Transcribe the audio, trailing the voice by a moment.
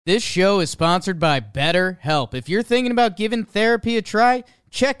This show is sponsored by BetterHelp. If you're thinking about giving therapy a try,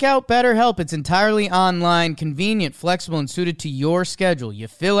 check out BetterHelp. It's entirely online, convenient, flexible, and suited to your schedule. You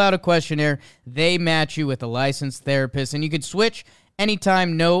fill out a questionnaire, they match you with a licensed therapist, and you can switch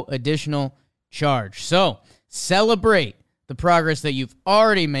anytime, no additional charge. So, celebrate the progress that you've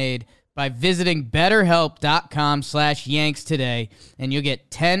already made by visiting BetterHelp.com/Yanks today, and you'll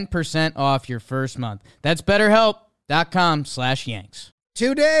get 10% off your first month. That's BetterHelp.com/Yanks.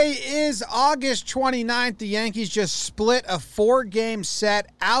 Today is August 29th. The Yankees just split a 4-game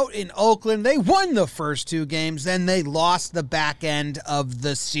set out in Oakland. They won the first 2 games, then they lost the back end of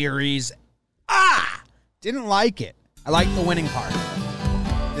the series. Didn't like it. I liked the winning part.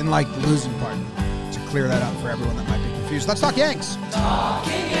 Didn't like the losing part. To clear that up for everyone that might be confused, let's talk Yanks.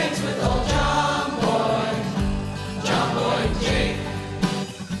 Talking Yanks with old John Boy Jake.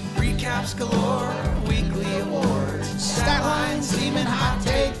 Recaps galore, weekly awards, stat lines, team and hot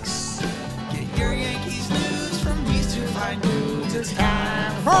takes. Get your Yankees news from these two fine dudes. It's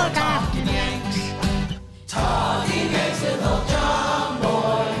time for Talking Yanks. Talking Yanks with old John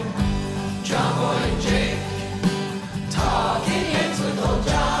Boy and Jake. Talking Yanks with old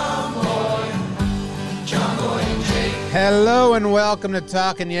John Boy and Jake. Hello and welcome to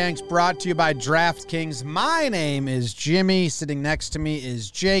Talking Yanks, brought to you by DraftKings. My name is Jimmy. Sitting next to me is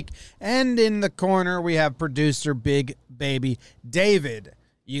Jake. And in the corner, we have producer Big Baby David.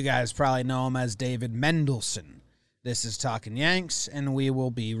 You guys probably know him as David Mendelson. This is Talking Yanks, and we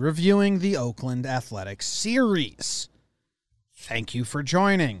will be reviewing the Oakland Athletics series. Thank you for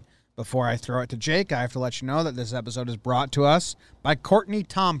joining. Before I throw it to Jake, I have to let you know that this episode is brought to us by Courtney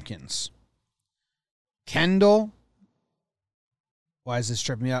Tompkins. Kendall, why is this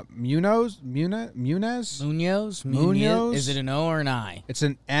tripping me up? Munoz? Munoz? Munoz? Is it an O or an I? It's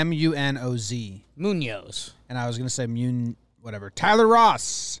an M-U-N-O-Z. Munoz. And I was going to say whatever. Tyler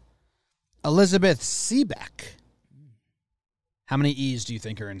Ross. Elizabeth Seebeck. How many E's do you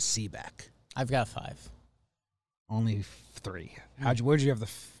think are in Seebeck? I've got 5. Only 3. Where'd you have the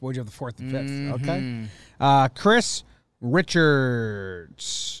 4th and 5th? Mm-hmm. Okay. Chris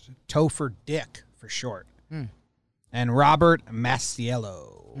Richards. Topher Dick for short. And Robert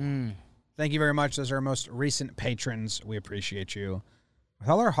Mastiello. Thank you very much. Those are our most recent patrons. We appreciate you with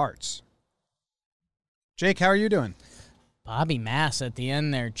all our hearts. Jake, how are you doing? Bobby Mass at the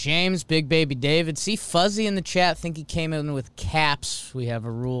end there. James, Big Baby David. See Fuzzy in the chat. Think he came in with caps. We have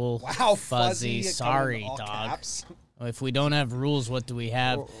a rule. Wow, Fuzzy. Sorry, dog. Caps. If we don't have rules, what do we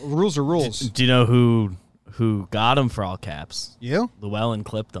have? Well, rules are rules. Do you know who got him for all caps? You? Llewellyn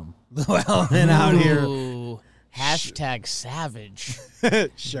clipped him. Llewellyn out here. Ooh, hashtag savage.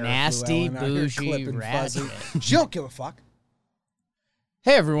 Sheriff Nasty, Llewellyn out here bougie, clipping Fuzzy. rabbit. You don't give a fuck.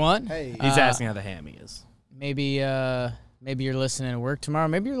 Hey, everyone. Hey. He's asking how the hammy is. Maybe you're listening to work tomorrow.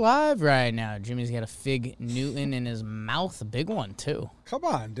 Maybe you're live right now. Jimmy's got a Fig Newton in his mouth, a big one, too. Come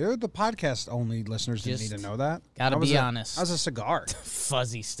on, dude. The podcast-only listeners didn't Just need to know that. gotta be honest. That was a cigar.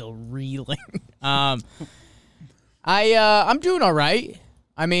 Fuzzy still reeling. I'm doing all right.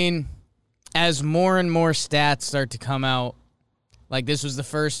 I mean, as more and more stats start to come out, like this was the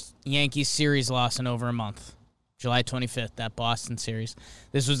first Yankees series loss in over a month. July 25th, that Boston series.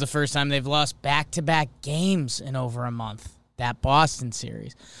 This was the first time they've lost back-to-back games in over a month, that Boston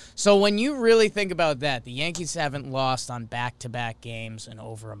series. So when you really think about that, the Yankees haven't lost on back-to-back games in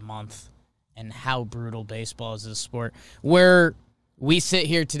over a month, and how brutal baseball is as a sport. Where we sit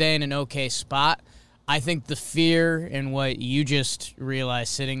here today in an okay spot, I think the fear and what you just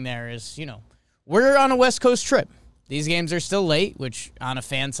realized sitting there is, we're on a West Coast trip. These games are still late, which on a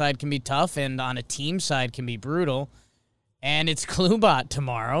fan side can be tough and on a team side can be brutal. And it's Klubot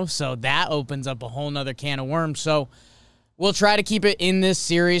tomorrow, so that opens up a whole nother can of worms. So we'll try to keep it in this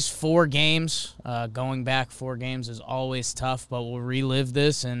series, 4 games. Going back 4 games is always tough, but we'll relive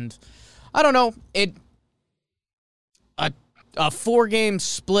this. And I don't know, a 4-game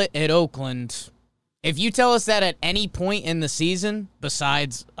split at Oakland, if you tell us that at any point in the season,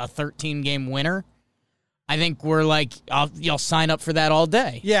 besides a 13-game winner, I think we're like, you'll sign up for that all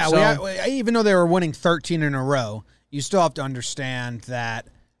day. Yeah, So, even though they were winning 13 in a row, you still have to understand that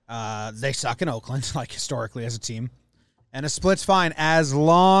they suck in Oakland, like historically as a team. And a split's fine as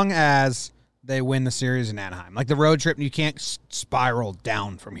long as they win the series in Anaheim. Like the road trip, you can't spiral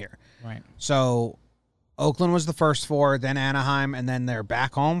down from here. right. So Oakland was the first 4, then Anaheim, and then they're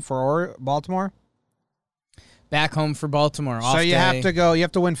back home for Baltimore. Back home for Baltimore. So you have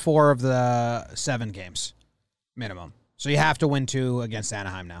to win 4 of the 7 games minimum. So you have to win 2 against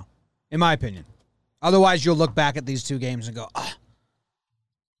Anaheim now, in my opinion. Otherwise, you'll look back at these 2 games and go,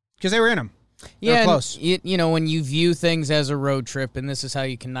 because they were in them. They're Yeah, close. you know, when you view things as a road trip, and this is how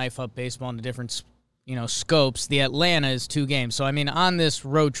you can knife up baseball into different, scopes. The Atlanta is 2 games. So, I mean, on this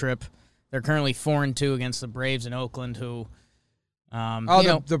road trip, they're currently 4-2 against the Braves in Oakland, who,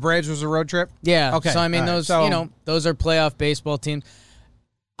 the Braves was a road trip? yeah. Okay. So, I mean, all right. those, So- those are playoff baseball teams.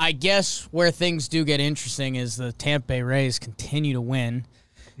 I guess where things do get interesting is the Tampa Bay Rays continue to win.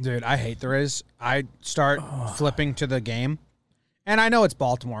 Dude, I hate the Rays. I start flipping to the game, and I know it's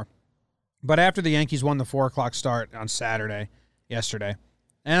Baltimore, but after the Yankees won the 4 o'clock start on yesterday,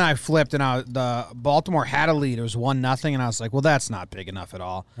 and I flipped, and the Baltimore had a lead. It was 1-0, and I was like, well, that's not big enough at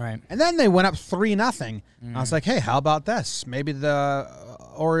all. Right. And then they went up 3-0. I was like, hey, how about this? Maybe the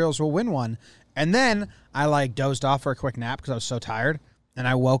Orioles will win one. And then I dozed off for a quick nap because I was so tired. And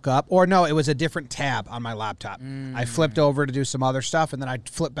I woke up, or no, it was a different tab on my laptop. I flipped over to do some other stuff, and then I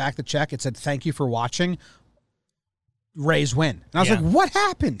flipped back the check. It said, thank you for watching. Rays win. And I was Yeah. like, what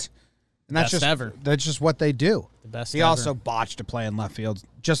happened? And that's Best just ever. That's just what they do. The best He ever. also botched a play in left field,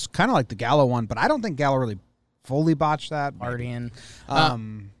 just kind of like the Gallo one, but I don't think Gallo really fully botched that. Partying.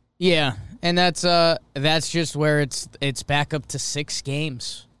 Um, Yeah, and that's just where it's back up to 6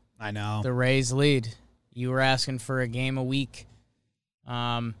 games. I know. The Rays lead. You were asking for a game a week.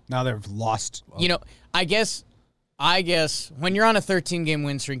 Now they've lost. I guess when you're on a 13-game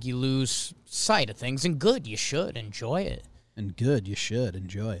win streak, you lose sight of things, and good, you should enjoy it. And good, you should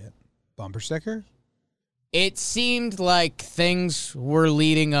enjoy it. Bumper sticker? It seemed like things were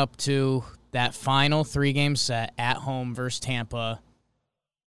leading up to that final 3-game set at home versus Tampa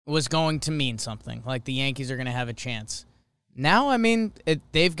was going to mean something. Like the Yankees are going to have a chance. Now, I mean,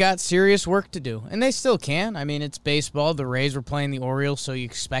 they've got serious work to do, and they still can. I mean, it's baseball. The Rays were playing the Orioles, so you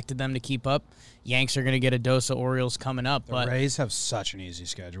expected them to keep up. Yanks are going to get a dose of Orioles coming up. The But Rays have such an easy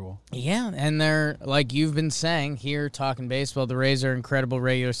schedule. yeah, and they're, like you've been saying here, talking baseball, the Rays are an incredible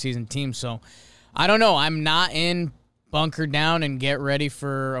regular season team. So, I don't know. I'm not in bunker down and get ready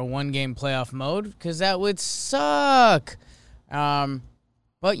for a 1-game playoff mode because that would suck.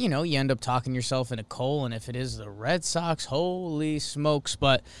 But, you end up talking yourself into coal, and if it is the Red Sox, holy smokes.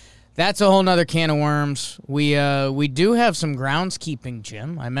 But that's a whole nother can of worms. We do have some groundskeeping,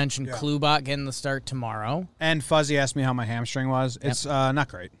 Jim. I mentioned Klubot getting the start tomorrow. And Fuzzy asked me how my hamstring was. It's not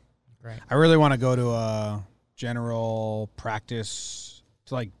great. Right. I really want to go to a general practice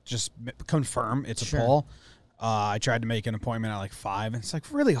to just confirm it's a pull. I tried to make an appointment at 5, and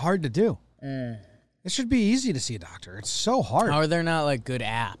it's really hard to do. It should be easy to see a doctor. It's so hard. How are there not good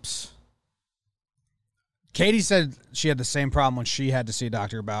apps? Katie said she had the same problem when she had to see a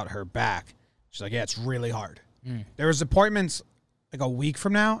doctor about her back. She's like, yeah, it's really hard. There was appointments a week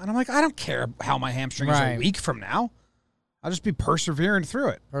from now, and I'm like, I don't care how my hamstring is a Right. week from now. I'll just be persevering through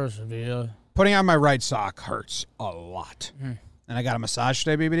it. Persevere. Putting on my right sock hurts a lot. And I got a massage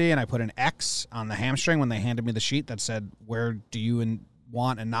today, BBD, and I put an X on the hamstring when they handed me the sheet that said, where do you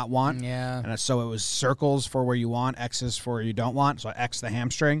want and not want? Yeah. And so it was circles for where you want, X's for where you don't want. So I X'd the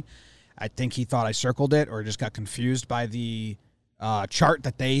hamstring. I think he thought I circled it or just got confused by the chart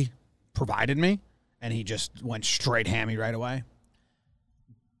that they provided me, and he just went straight hammy right away.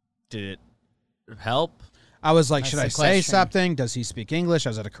 Did it help? I was like, That's should the I say question. something? Does he speak English? I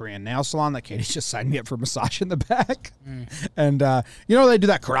was at a Korean nail salon that Katie just signed me up for a massage in the back. And they do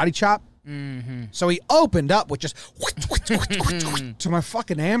that karate chop? Mm-hmm. So he opened up with just to my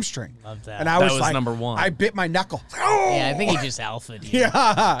fucking hamstring. Love that. And I That was was number one. I bit my knuckle. Yeah, I think he just alphaed you.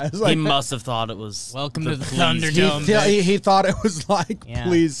 Yeah. It was He must have thought it was. Welcome to the police. Thunderdome. he thought it was Yeah.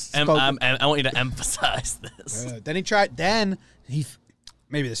 please. And spoken. I want you to emphasize this. Then he tried. Then he.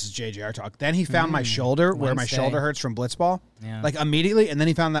 Maybe this is JJR talk. Then he found my shoulder where my Wednesday. shoulder hurts from blitzball, Yeah. immediately. And then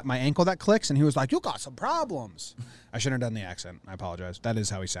he found that my ankle that clicks, and he was like, "You got some problems." I shouldn't have done the accent. I apologize. That is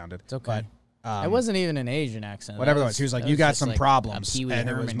how he sounded. It's okay. But, It wasn't even an Asian accent. whatever That it was, he was like, that "You got just some like problems," a Pee Wee and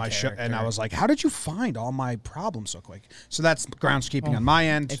it was Herman my and I character. was like, "How did you find all my problems so quick?" So that's groundskeeping on my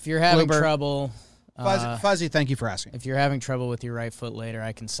end. If you're having Kluber, trouble, Fuzzy, thank you for asking. if you're having trouble with your right foot later,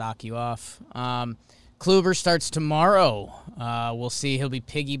 I can sock you off. Kluber starts tomorrow. We'll see. He'll be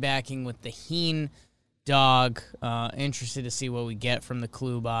piggybacking with the Heen dog. Interested to see what we get from the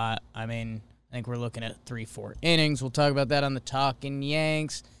Klubot. I mean, I think we're looking at 3-4 innings. We'll talk about that on the Talkin'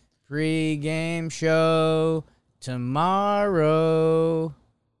 Yanks pre-game show tomorrow.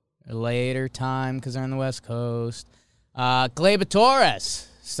 A later time because they're on the West Coast. Gleyber Torres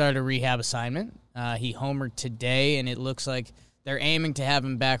started a rehab assignment. He homered today, and it looks like they're aiming to have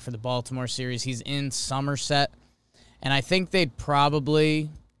him back for the Baltimore series. He's in Somerset, and I think they'd probably,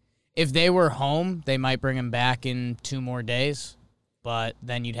 if they were home, they might bring him back in 2 more days, but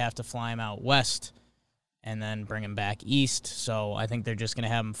then you'd have to fly him out west. and then bring him back east. So I think they're just going to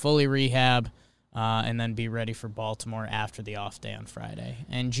have him fully rehab and then be ready for Baltimore after the off day on Friday.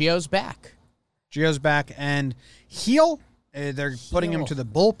 And Gio's back. Gio's back, and Heel, they're putting him to the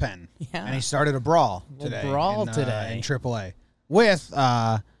bullpen. Yeah. And he started a brawl Little today. brawl in today. In AAA with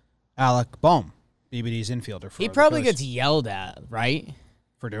Alec Boehm, BBD's infielder. He probably gets yelled at, right?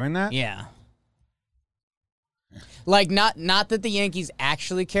 for doing that. Yeah. Like, not that the Yankees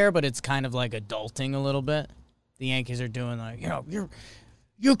actually care, but it's kind of like adulting a little bit. The Yankees are doing like,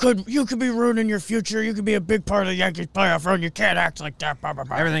 you could be ruining your future. You could be a big part of the Yankees playoff run. You can't act like that. Blah, blah,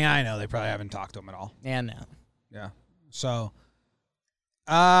 blah. Everything I know, they probably haven't talked to him at all. Yeah, no. Yeah. So,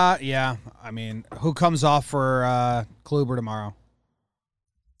 yeah. I mean, who comes off for Kluber tomorrow?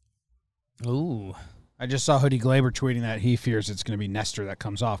 Ooh. I just saw Hoodie Glaber tweeting that he fears it's going to be Nestor that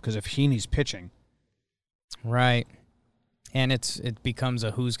comes off because if Heaney's pitching. Right. And it becomes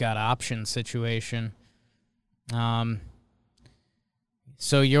a who's got options situation.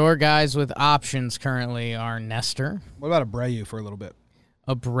 So your guys with options currently are Nestor, What about Abreu for a little bit?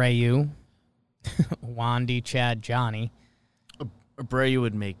 Abreu, Wandy, Chad, Johnny. Abreu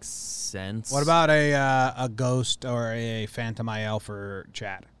would make sense. What about a Ghost or a Phantom IL for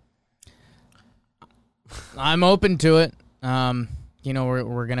Chad? I'm open to it.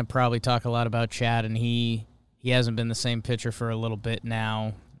 We're going to probably talk a lot about Chad, and he hasn't been the same pitcher for a little bit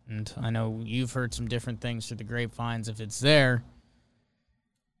now. And I know you've heard some different things through the grapevines if it's there.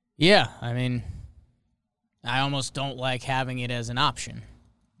 Yeah, I mean, I almost don't like having it as an option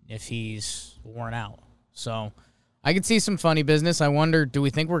if he's worn out. So I could see some funny business. I wonder, do we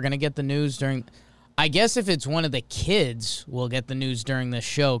think we're going to get the news during... I guess if it's one of the kids, we'll get the news during this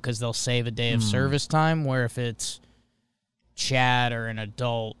show because they'll save a day of service time, where if it's Chad or an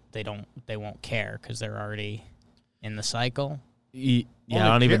adult, they won't care because they're already in the cycle. Yeah, I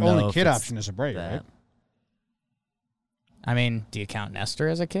don't even know. Only if kid it's option is Abreu, that. right? I mean, do you count Nestor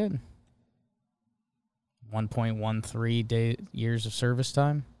as a kid? 1.13 years of service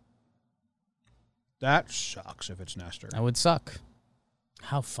time? That sucks if it's Nestor. That would suck.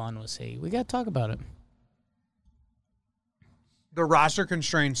 How fun was he? We got to talk about it. The roster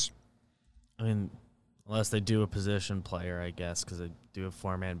constraints. I mean, unless they do a position player, I guess, because they do a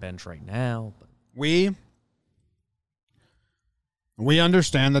 4-man bench right now. But We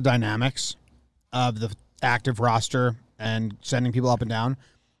understand the dynamics of the active roster and sending people up and down.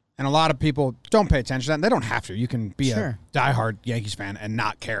 And a lot of people don't pay attention to that. And they don't have to. You can be Sure. a diehard Yankees fan and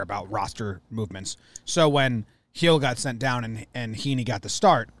not care about roster movements. So when Hill got sent down and Heaney got the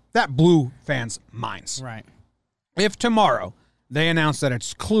start, that blew fans' minds. Right. If tomorrow they announce that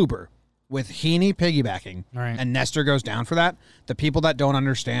it's Kluber with Heaney piggybacking Right. and Nestor goes down for that, the people that don't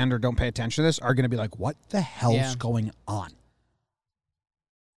understand or don't pay attention to this are going to be like, what the hell's Yeah. going on?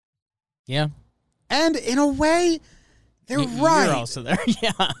 Yeah. And in a way, they're right. You're also there.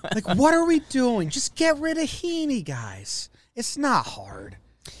 Yeah. Like, what are we doing? Just get rid of Heaney, guys. It's not hard.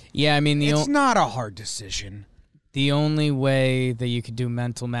 Yeah, I mean, It's not a hard decision. the only way that you could do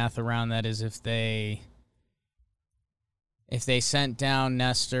mental math around that is if they sent down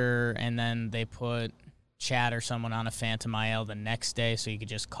Nestor and then they put Chad or someone on a Phantom IL the next day, so you could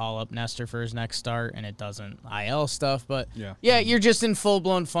just call up Nestor for his next start and it doesn't IL stuff. But yeah, you're just in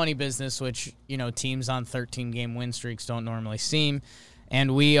full-blown funny business, which, teams on 13-game win streaks don't normally seem.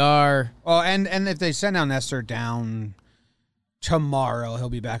 And we are... Oh, and if they send down Nestor down tomorrow, he'll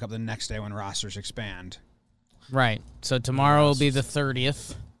be back up the next day when rosters expand. Right. So tomorrow will be the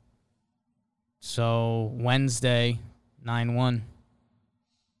 30th. So Wednesday, 9-1.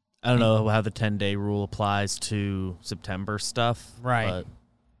 I don't know how the 10-day rule applies to September stuff. Right.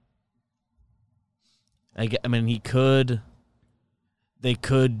 But I mean, they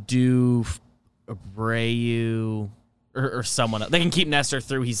could do Abreu or someone else. They can keep Nestor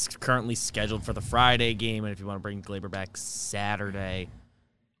through. He's currently scheduled for the Friday game, and if you want to bring Glaber back Saturday,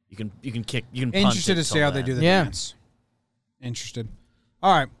 you can punt Interested it to see till how they then. do the Yeah. dance. Interested.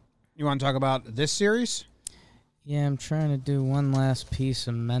 All right. You want to talk about this series? Yeah, I'm trying to do one last piece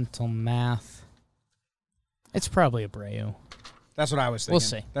of mental math. It's probably Abreu. That's what I was thinking. We'll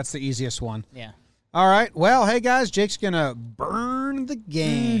see. That's the easiest one. Yeah. All right. Well, hey, guys, Jake's going to burn the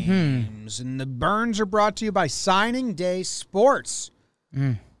games. And the burns are brought to you by Signing Day Sports.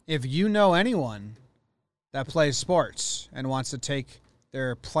 If you know anyone that plays sports and wants to take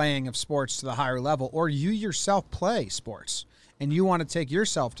their playing of sports to the higher level, or you yourself play sports and you want to take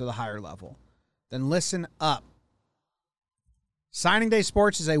yourself to the higher level, then listen up. Signing Day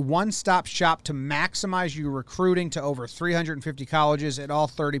Sports is a one-stop shop to maximize your recruiting to over 350 colleges at all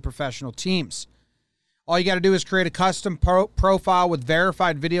 30 professional teams. All you got to do is create a custom profile with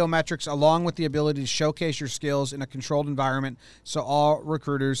verified video metrics along with the ability to showcase your skills in a controlled environment so all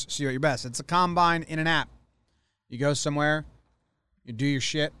recruiters see you at your best. It's a combine in an app. You go somewhere, you do your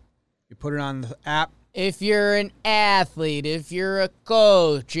shit, you put it on the app. If you're an athlete, if you're a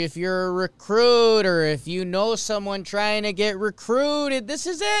coach, if you're a recruiter, if you know someone trying to get recruited, this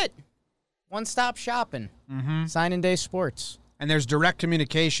is it. One-stop shopping. Signing Day Sports. And there's direct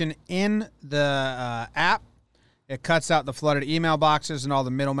communication in the app. It cuts out the flooded email boxes and all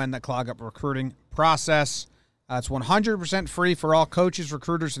the middlemen that clog up the recruiting process. It's 100% free for all coaches,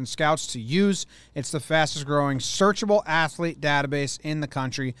 recruiters, and scouts to use. It's the fastest-growing searchable athlete database in the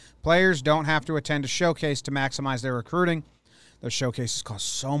country. Players don't have to attend a showcase to maximize their recruiting. Those showcases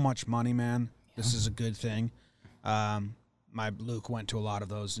cost so much money, man. This is a good thing. My Luke went to a lot of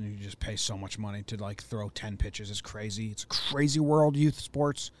those, and you just pay so much money to, like, throw 10 pitches. It's crazy. It's a crazy world, youth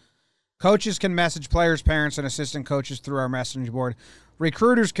sports. Coaches can message players, parents, and assistant coaches through our messaging board.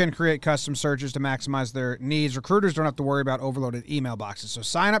 Recruiters can create custom searches to maximize their needs. Recruiters don't have to worry about overloaded email boxes. So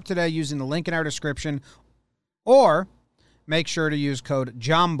sign up today using the link in our description, or make sure to use code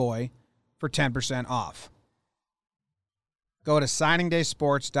JOMBOY for 10% off. Go to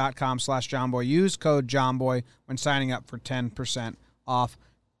signingdaysports.com/JohnBoy. Use code JOHNBOY when signing up for 10% off.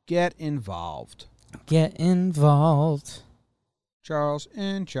 Get involved. Get involved. Charles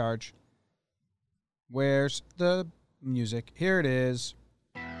in charge. Where's the music? Here it is.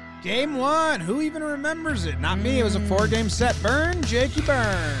 Game 1. Who even remembers it? Not me. It was a 4-game set. Burn, Jakey,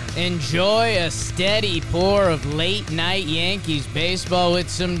 burn. Enjoy a steady pour of late-night Yankees baseball with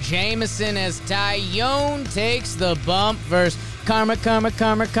some Jameson as Tyone takes the bump versus Karma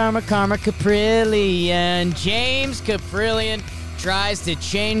Caprillion. James Caprillion tries to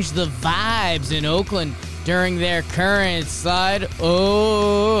change the vibes in Oakland during their current slide.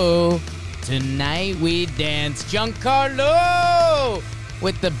 Oh, tonight we dance. Giancarlo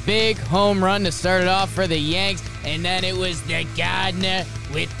with the big home run to start it off for the Yanks. And then it was the Gardner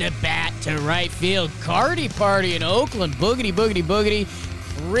with the bat to right field. Cardi party in Oakland. Boogity, boogity, boogity.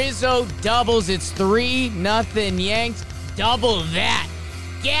 Rizzo doubles. It's 3-0 Yanks. Double that.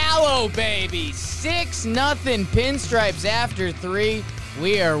 Gallo, baby. 6-0 Pinstripes after 3.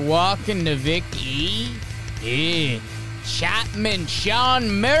 We are walking to victory. Yeah. Chapman,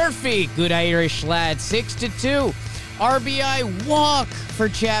 Sean Murphy. Good Irish lad. 6-2. RBI walk for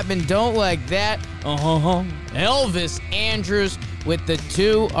Chapman. Don't like that. Elvis Andrus with the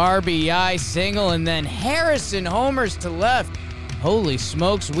 2 RBI single. And then Harrison homers to left. Holy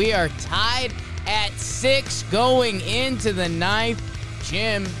smokes. We are tied at 6 going into the 9th.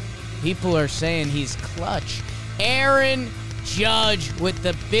 Jim, people are saying he's clutch. Aaron Judge with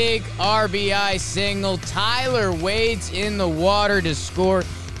the big RBI single. Tyler Wade's in the water to score.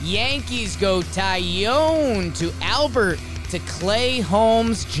 Yankees go Tyone to Albert to Clay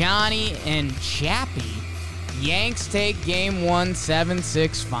Holmes, Johnny, and Chappie. Yanks take game 1,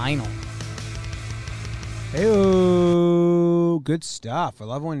 7-6 final. Hey, good stuff. I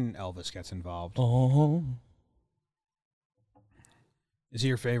love when Elvis gets involved. Oh. Is he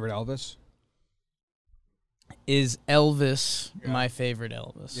your favorite Elvis? Is Elvis my favorite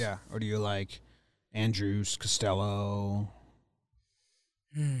Elvis? Yeah. Or do you like Andrews, Costello?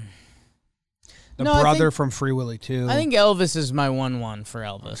 The brother from Free Willy 2. I think Elvis is my 1-1 for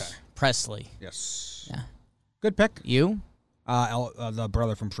Elvis. Okay. Presley. Yes. Yeah. Good pick. You? The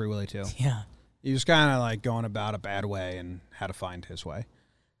brother from Free Willy 2. Yeah. He was kind of like going about a bad way and had to find his way.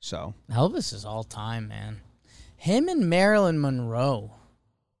 So Elvis is all time, man. Him and Marilyn Monroe.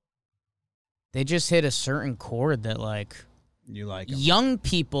 They just hit a certain chord that, like, you like him. Young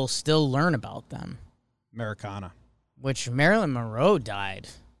people still learn about them. Americana. Which Marilyn Monroe died.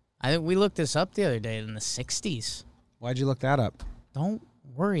 I think we looked this up the other day in the 60s. Why'd you look that up? Don't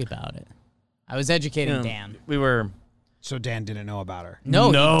worry about it. I was educating Dan. We were. So Dan didn't know about her. No,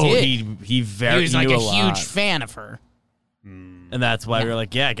 he did. he was like knew a lot. huge fan of her. And that's why we were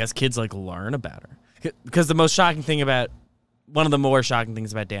like, yeah, I guess kids like learn about her. Because the most shocking thing about, one of the more shocking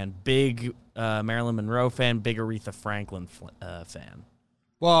things about Dan, big Marilyn Monroe fan, big Aretha Franklin fan.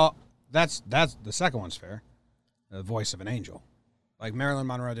 Well, that's the second one's fair. The voice of an angel. Like Marilyn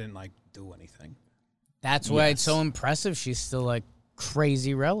Monroe didn't like do anything. That's why it's so impressive. She's still like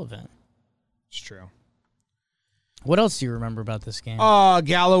crazy relevant. It's true. What else do you remember about this game?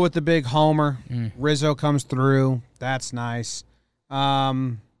 Gallo with the big homer. Rizzo comes through. That's nice. I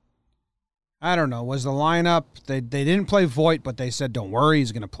don't know. Was the lineup, they didn't play Voit, but they said, don't worry,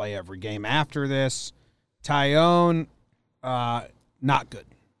 he's going to play every game after this. Tyone, not good.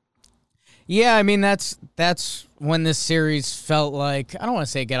 Yeah, I mean that's when this series felt like, I don't want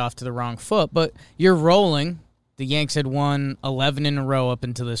to say get off to the wrong foot, but you're rolling. The Yanks had won 11 in a row up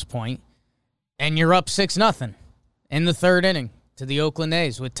until this point, and you're up 6-0 in the third inning to the Oakland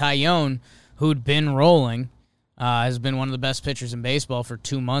A's with Tyone, who'd been rolling, has been one of the best pitchers in baseball for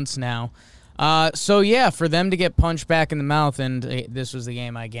 2 months now. So yeah, for them to get punched back in the mouth, and this was the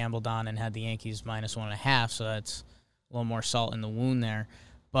game I gambled on and had the Yankees -1.5, so that's a little more salt in the wound there.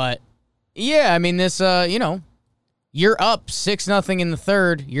 But yeah, I mean this, you're up 6-0 in the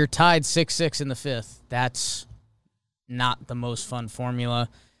third, you're tied 6-6 in the fifth. That's not the most fun formula.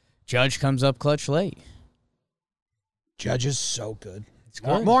 Judge comes up clutch late. Judge is so good. It's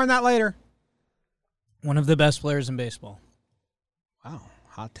good. More on that later. One of the best players in baseball. Wow,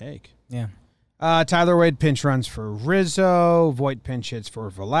 hot take. Yeah. Tyler Wade pinch runs for Rizzo. Voit pinch hits for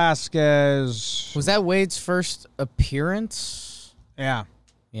Velasquez. Was that Wade's first appearance? Yeah.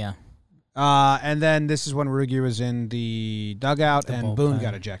 Yeah. And then this is when Rugi was in the dugout and Boone bullpen.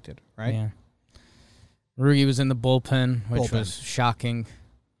 got ejected, right? Yeah. Rugi was in the bullpen, which was shocking.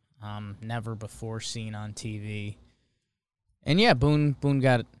 Never before seen on TV. And yeah, Boone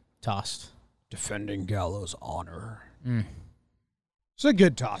got tossed. Defending Gallo's honor. It's a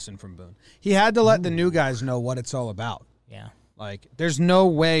good tossing from Boone. He had to let the new guys know what it's all about. Yeah. Like, there's no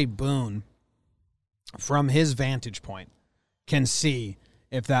way Boone, from his vantage point, can see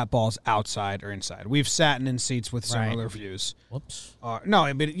if that ball's outside or inside. We've sat in seats with similar views. Whoops.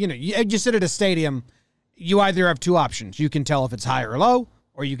 No, but, you sit at a stadium, you either have two options. You can tell if it's high or low,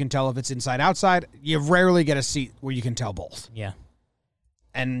 or you can tell if it's inside-outside. You rarely get a seat where you can tell both. Yeah.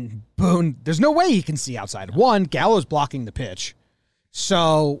 And Boone, there's no way he can see outside. One, Gallo's blocking the pitch.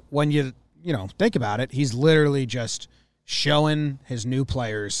 So when you think about it, he's literally just showing his new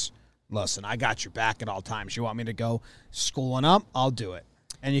players, listen, I got your back at all times. You want me to go schooling up? I'll do it.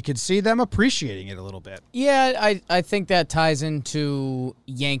 And you could see them appreciating it a little bit. Yeah, I think that ties into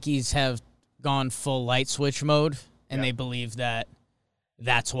Yankees have gone full light switch mode, and they believe that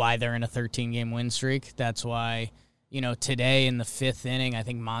that's why they're in a 13-game win streak. That's why, today in the fifth inning, I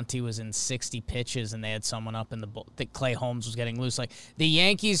think Monty was in 60 pitches, and they had someone up in that Clay Holmes was getting loose. Like, the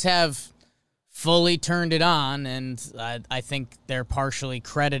Yankees have fully turned it on, and I think they're partially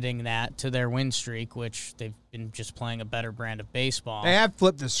crediting that to their win streak, which they've been just playing a better brand of baseball. They have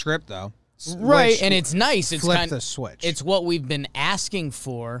flipped the script, though. Right, and it's nice. It's flip the switch. It's what we've been asking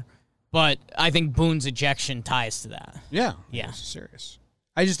for, but I think Boone's ejection ties to that. Yeah. Yeah. It's serious.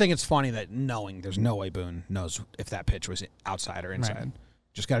 I just think it's funny that knowing there's no way Boone knows if that pitch was outside or inside. Right.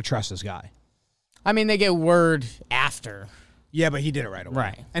 Just got to trust this guy. I mean, they get word after. Yeah, but he did it right away.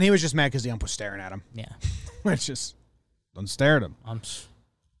 Right. And he was just mad because the ump was staring at him. Yeah. Which is, don't stare at him. Umps.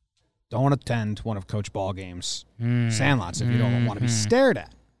 Don't attend one of Coach Ball games, Sandlots, if you don't want to be stared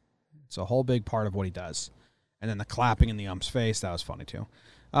at. It's a whole big part of what he does. And then the clapping in the ump's face, that was funny too.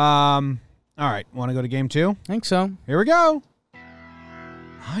 All right, want to go to game 2? I think so. Here we go.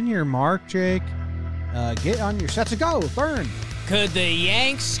 On your mark, Jake. Get on your set to go. Burn. Could the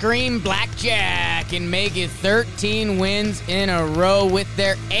Yanks scream blackjack and make it 13 wins in a row with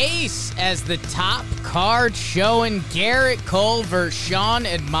their ace as the top card showing Garrett Cole versus Sean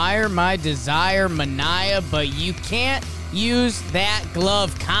Admire My Desire Mania, but you can't use that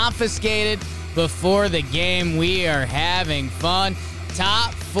glove. Confiscated before the game. We are having fun.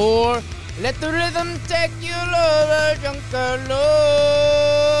 Top 4. Let the rhythm take you lower, Giancarlo.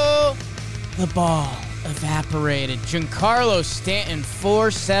 The ball evaporated. Giancarlo Stanton,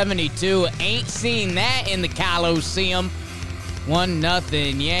 472. Ain't seen that in the Coliseum.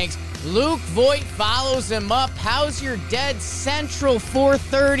 1-0 Yanks. Luke Voit follows him up. How's your dead Central,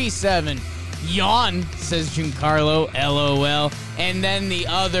 437? Yawn, says Giancarlo, LOL. And then the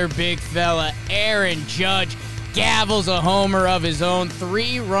other big fella, Aaron Judge, gavels a homer of his own.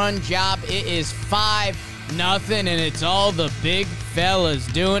 3-run job. It is 5-0, and it's all the big fellas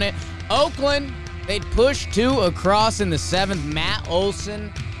doing it. Oakland, they'd push 2 across in the 7th. Matt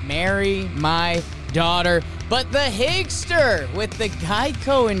Olson, marry my daughter. But the Higster with the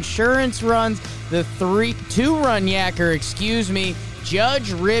Geico insurance runs, the 2-run yacker,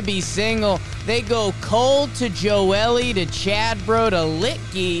 Judge Ribby single. They go cold to Joely to Chadbro to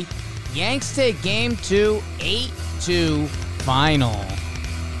Litke. Yanks take game 2, 8-2 final.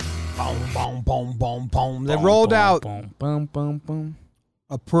 Boom, boom, boom, boom, boom. They rolled out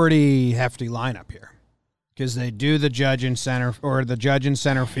a pretty hefty lineup here because they do the judge in center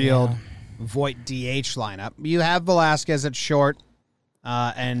field, Voit DH lineup. You have Velasquez at short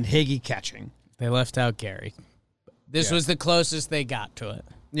and Higgy catching. They left out Gary. This was the closest they got to it.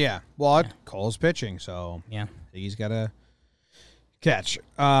 Yeah. Well, Cole's pitching, so yeah, Higgy's got to Catch.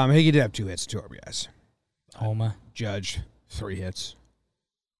 Higgy did have 2 hits, 2 RBIs. Homa. Judge, 3 hits.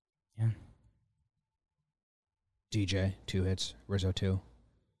 Yeah. DJ, 2 hits. Rizzo, 2.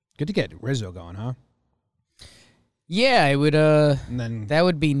 Good to get Rizzo going, huh? Yeah, it would. And then That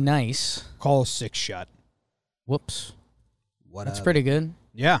would be nice. Cole 6 shot. Whoops. What? That's pretty good.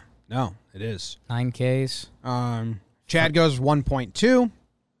 Yeah. No, it is. 9 Ks. Chad goes 1.2,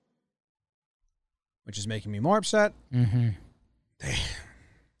 which is making me more upset. Mm-hmm.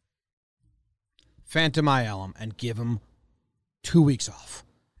 Phantom IL him and give him 2 weeks off.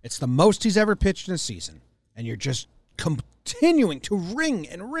 It's the most he's ever pitched in a season, and you're just continuing to ring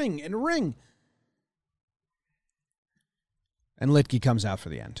and ring and ring. And Litke comes out for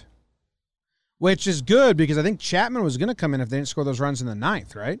the end, which is good because I think Chapman was going to come in if they didn't score those runs in the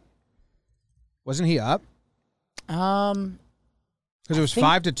 9th, right? Wasn't he up? Because Because it was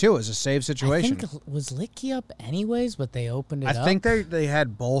 5-2. It was a save situation. I think, was Litke up anyways, but they opened it up? I think they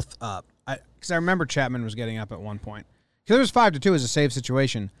had both up. Because I remember Chapman was getting up at one point. Because it was 5-2. It was a save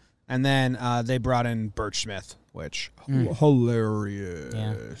situation. And then they brought in Birch Smith, which hilarious.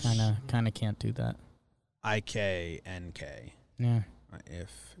 Yeah, kind of can't do that. IKNK. Yeah.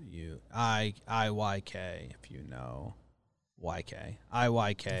 If you IYK, if you know YK.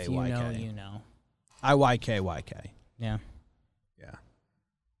 IYK If you YK. know, you know. IYK YK. Yeah. Yeah.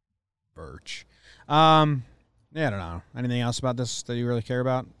 Birch. Yeah, I don't know. Anything else about this that you really care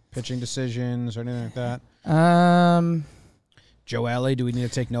about? Pitching decisions or anything like that? Joe Ellie, do we need to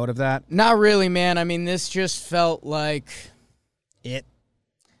take note of that? Not really, man. I mean, this just felt like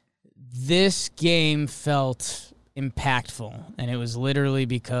this game felt impactful, and it was literally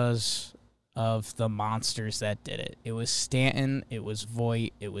because of the monsters that did it. It was Stanton, it was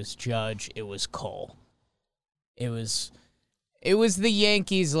Voit, it was Judge, it was Cole. It was the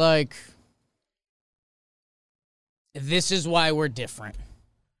Yankees, like, this is why we're different.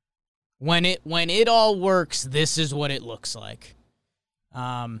 When it all works, this is what it looks like.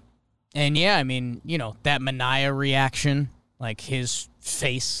 And yeah, I mean, you know, that Manaea reaction, like his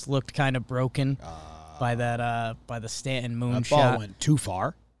face looked kind of broken by the Stanton moonshot. That ball went too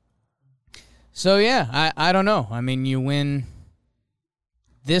far. So yeah, I don't know. I mean, you win.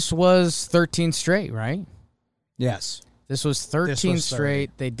 This was 13 straight, right? Yes. This was 13 straight.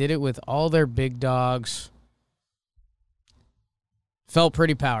 30. They did it with all their big dogs. Felt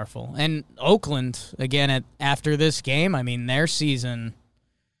pretty powerful. And Oakland, again, after this game, I mean, their season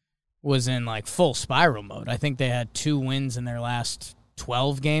was in, like, full spiral mode. I think they had 2 wins in their last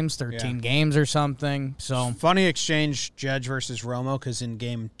 12 games, 13 games or something. So funny exchange, Judge versus Romo, because in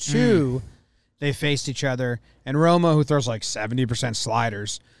game 2, they faced each other, and Romo, who throws like 70%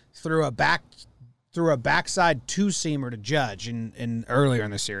 sliders, threw a backside 2-seamer to Judge in earlier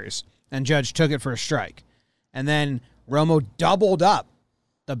in the series, and Judge took it for a strike. And then Romo doubled up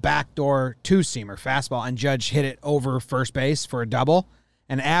the backdoor 2-seamer fastball, and Judge hit it over first base for a double.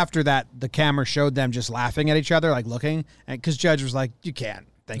 And after that, the camera showed them just laughing at each other, like looking, and because Judge was like, "You can't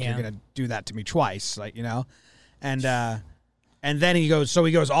think you're gonna do that to me twice," like, you know. And then he goes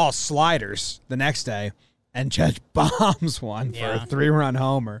all sliders the next day, and Judge bombs one for a 3-run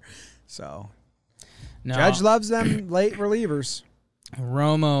homer. So no, Judge loves them late relievers.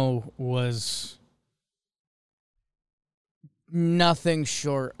 Romo was nothing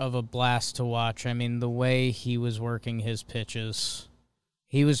short of a blast to watch. I mean, the way he was working his pitches,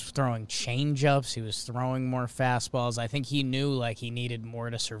 he was throwing changeups, he was throwing more fastballs. I think he knew, like, he needed more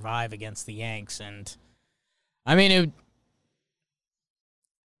to survive against the Yanks. And, I mean,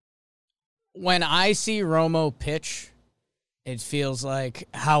 when I see Romo pitch, it feels like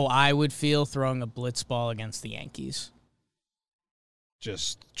how I would feel throwing a blitz ball against the Yankees.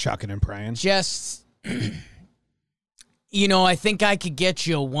 Just chucking and praying. Just, you know, I think I could get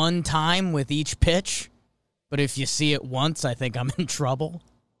you one time with each pitch, but if you see it once, I think I'm in trouble.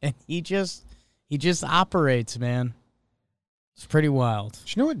 And he just operates, man. It's pretty wild.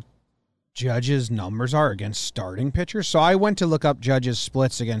 Do you know what Judge's numbers are against starting pitchers? So I went to look up Judge's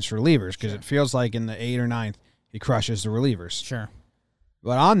splits against relievers because it feels like in the 8th or 9th, he crushes the relievers. Sure.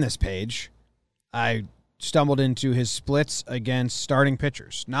 But on this page, I stumbled into his splits against starting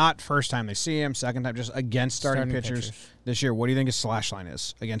pitchers. Not first time they see him, second time, just against starting pitchers this year. What do you think his slash line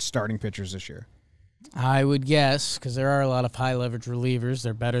is against starting pitchers this year? I would guess, because there are a lot of high-leverage relievers,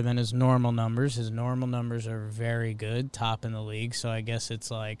 they're better than his normal numbers. His normal numbers are very good, top in the league, so I guess it's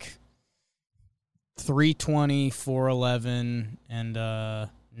like 320, 411, and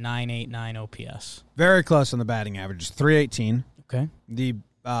 989 OPS. Very close on the batting average. 318. Okay. The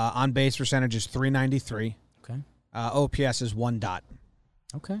on-base percentage is 393. Okay. OPS is 1 dot.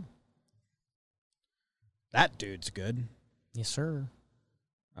 Okay. That dude's good. Yes, sir.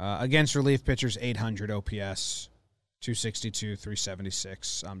 Against relief pitchers, 800 OPS, 262,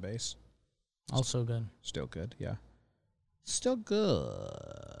 376 on base. Also good. Still good, yeah. Still good.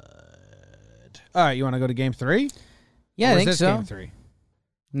 All right, you want to go to game 3? Yeah, Or I is think this so. game 3?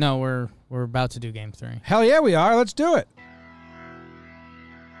 No, we're about to do game 3. Hell yeah, we are. Let's do it.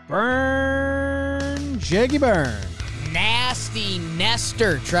 Burn, Jiggy Burn. Nasty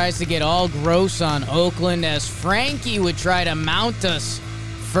Nestor tries to get all gross on Oakland as Frankie would try to mount us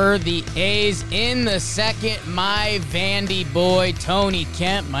for the A's in the second. My Vandy boy, Tony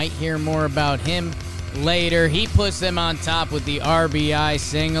Kemp, might hear more about him later. He puts them on top with the RBI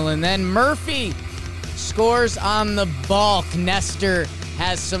single, and then Murphy scores on the balk. Nestor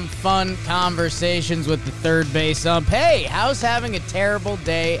has some fun conversations with the third base ump. Hey, how's having a terrible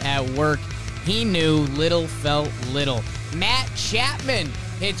day at work? He knew little felt little. Matt Chapman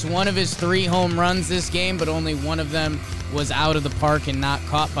hits one of his 3 home runs this game, but only one of them was out of the park and not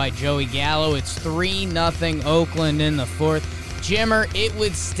caught by Joey Gallo. It's 3-0 Oakland in the 4th. Jimmer, it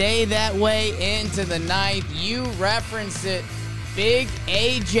would stay that way into the 9th. You referenced it. Big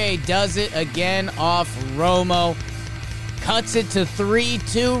AJ does it again off Romo. Cuts it to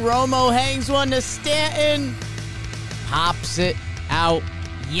 3-2. Romo hangs one to Stanton. Pops it out.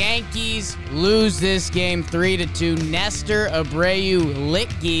 Yankees lose this game 3-2. Nestor Abreu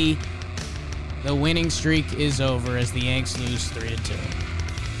Litke. The winning streak is over as the Yanks lose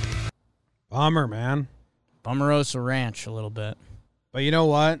 3-2. Bummer, man. Bummerosa Ranch a little bit. But you know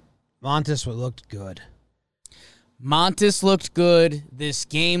what? Montes looked good. Montes looked good. This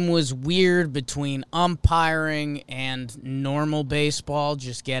game was weird between umpiring and normal baseball,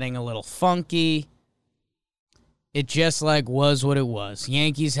 just getting a little funky. It just was what it was.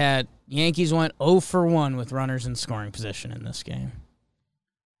 Yankees went 0 for 1 with runners in scoring position in this game.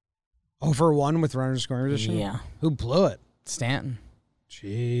 0 for 1 with runners in scoring position? Yeah. Who blew it? Stanton.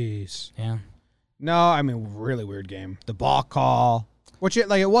 Jeez. Yeah. No, I mean, really weird game. The balk call, which it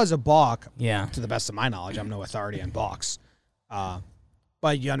was a balk. Yeah. To the best of my knowledge, I'm no authority on balks.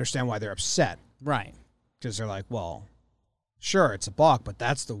 But you understand why they're upset. Right. Because they're like, well, sure, it's a balk, but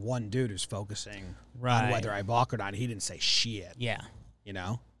that's the one dude who's focusing on whether I balk or not. He didn't say shit. Yeah. You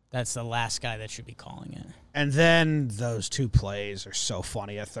know? That's the last guy that should be calling it. And then those 2 plays are so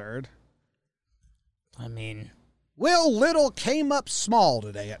funny at third. I mean, Will Little came up small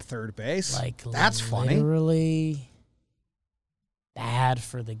today at third base. That's funny. Literally bad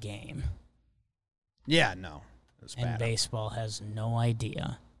for the game. Yeah, no. It was And bad. baseball has no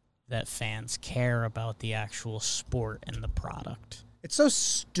idea that fans care about the actual sport and the product. It's so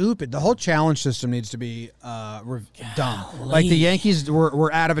stupid. The whole challenge system needs to be dumb. Like the Yankees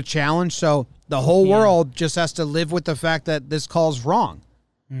were out of a challenge, so the whole world just has to live with the fact that this call's wrong.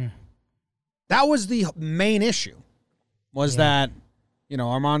 That was the main issue, was that,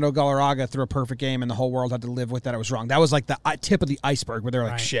 Armando Galarraga threw a perfect game and the whole world had to live with that it was wrong. That was like the tip of the iceberg where they're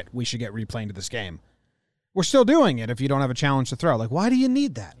like, shit, we should get replaying to this game. We're still doing it if you don't have a challenge to throw. Like, why do you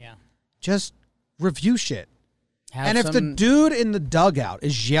need that? Yeah. Just review shit. Have if the dude in the dugout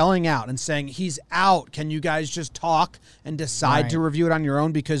is yelling out and saying he's out, can you guys just talk and decide to review it on your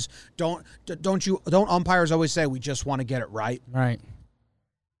own? Because don't umpires always say we just want to get it right? Right.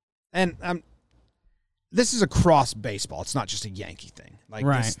 And this is across baseball. It's not just a Yankee thing.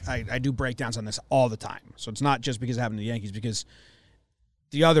 This, I do breakdowns on this all the time. So it's not just because it happened to the Yankees, because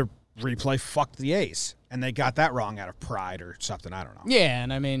the other replay fucked the A's and they got that wrong out of pride or something. I don't know. Yeah,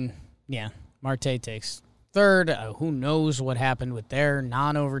 and I mean, Marte takes third. Who knows what happened with their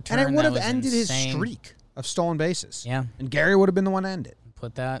non-overturn? And it would have was ended insane. his streak of stolen bases. Yeah. And Gary would have been the one to end it.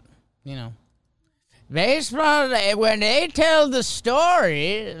 Put that, Baseball, when they tell the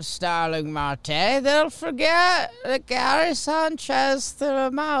story of Starling Marte, they'll forget that Gary Sanchez threw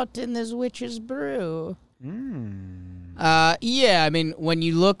him out in this witch's brew. Yeah, I mean, when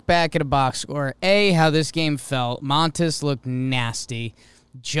you look back at a box score, how this game felt, Montes looked nasty.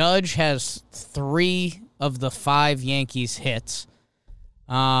 Judge has 3 of the 5 Yankees hits.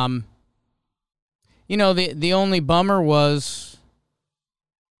 The only bummer was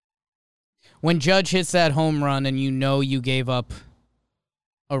when Judge hits that home run and you gave up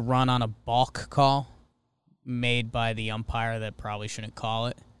a run on a balk call made by the umpire that probably shouldn't call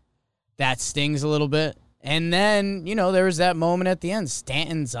it. That stings a little bit. And then, there was that moment at the end.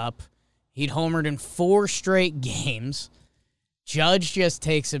 Stanton's up. He'd homered in 4 straight games. Judge just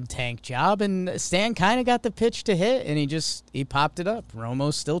takes him tank job, and Stan kind of got the pitch to hit, and he popped it up.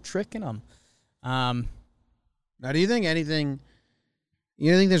 Romo's still tricking him. Now, do you think anything,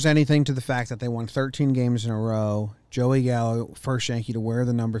 You think there's anything to the fact that they won 13 games in a row? Joey Gallo, first Yankee to wear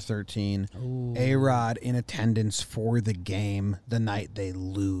the number 13. A-Rod in attendance for the game the night they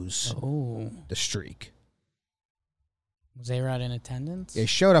lose the streak. Was A-Rod in attendance? He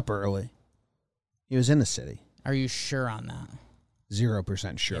showed up early. He was in the city. Are you sure on that?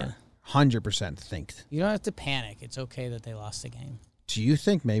 0% sure. Yeah. 100% think. You don't have to panic. It's okay that they lost the game. Do you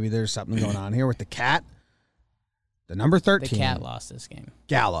think maybe there's something going on here with the cat? The number 13. The cat lost this game.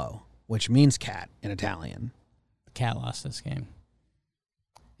 Gallo, which means cat in Italian. The cat lost this game.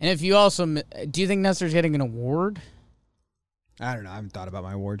 And if you also... Do you think Nestor's getting an award? I don't know. I haven't thought about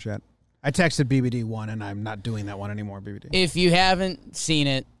my awards yet. I texted BBD one, and I'm not doing that one anymore, BBD. If you haven't seen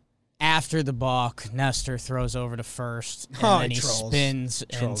it, after the balk, Nestor throws over to first, and then he spins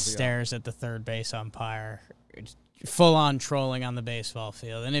and stares at the third base umpire. It's full-on trolling on the baseball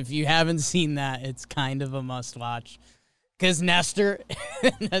field. And if you haven't seen that, it's kind of a must-watch. Because Nestor's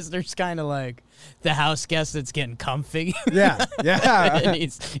kind of like the house guest that's getting comfy. Yeah. And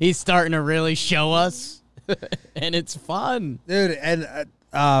he's starting to really show us. And it's fun. Dude,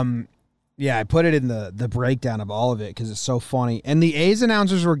 and yeah, I put it in the breakdown of all of it because it's so funny. And the A's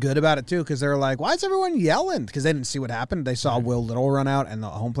announcers were good about it, too, because they were like, why is everyone yelling? Because they didn't see what happened. They saw Will Little run out and the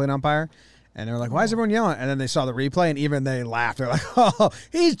home plate umpire. And they were like, why is everyone yelling? And then they saw the replay, and even they laughed. They're like, oh,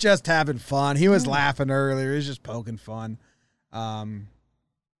 he's just having fun. He was laughing earlier. He's just poking fun.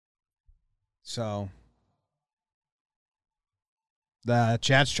 So the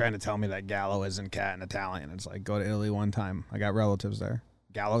chat's trying to tell me that Gallo isn't cat in Italian. It's like, go to Italy one time. I got relatives there.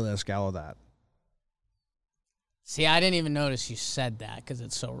 Gallo this, Gallo that. See, I didn't even notice you said that because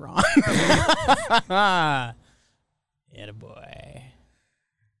it's so wrong. Yeah, boy.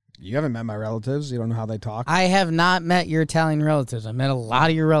 You haven't met my relatives. You don't know how they talk. I have not met your Italian relatives. I met a lot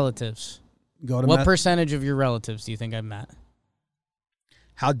of your relatives. What percentage of your relatives do you think I've met?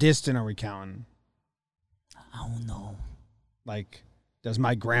 How distant are we counting? I don't know. Like, does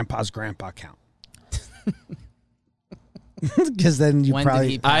my grandpa's grandpa count? Because then you when probably...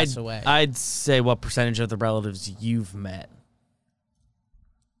 did he pass away? I'd say what percentage of the relatives you've met.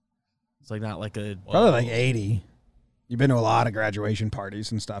 It's like not like a... Probably like 80. You've been to a lot of graduation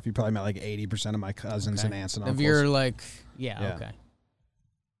parties and stuff. You probably met like 80% of my cousins and aunts and uncles. If you're like... Yeah, okay.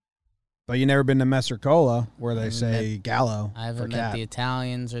 But you never been to Messicola where they say Gallo. I haven't met the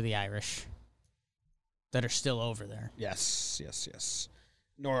Italians or the Irish that are still over there. Yes.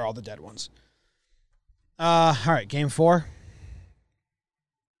 Nor all the dead ones. All right, game 4.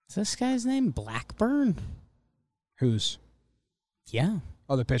 Is this guy's name Blackburn? Whose? Yeah.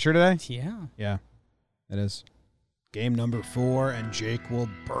 Oh, the pitcher today? Yeah. Yeah, it is. Game number 4, and Jake will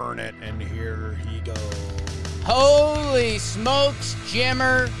burn it, and here he goes. Holy smokes,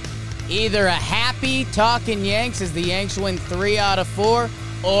 Jimmer. Either a happy Talking Yanks as the Yanks win 3 out of 4,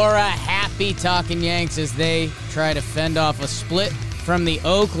 or a happy Talking Yanks as they try to fend off a split from the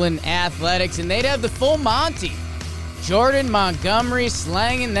Oakland Athletics, and they'd have the full Monty. Jordan Montgomery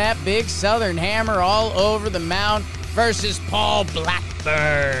slanging that big Southern hammer all over the mound versus Paul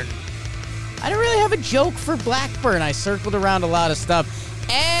Blackburn. I don't really have a joke for Blackburn. I circled around a lot of stuff.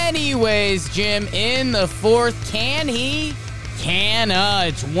 Anyways, Jim, in the 4th, can he?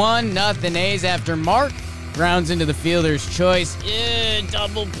 It's 1-0 A's after Mark rounds into the fielder's choice.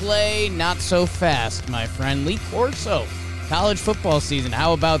 Double play, not so fast, my friend. Lee Corso, college football season.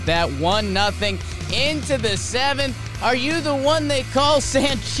 How about that? 1-0 into the 7th. Are you the one they call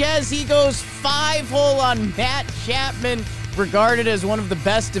Sanchez? He goes 5-hole on Matt Chapman, regarded as one of the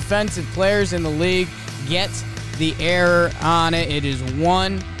best defensive players in the league. Gets the error on it. It is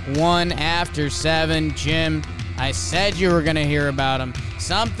 1-1 after 7. Jim, I said you were going to hear about him.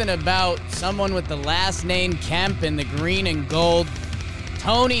 Something about someone with the last name Kemp in the green and gold.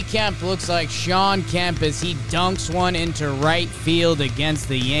 Tony Kemp looks like Sean Kemp as he dunks one into right field against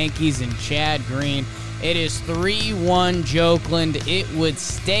the Yankees and Chad Green. It is 3-1 Jokeland. It would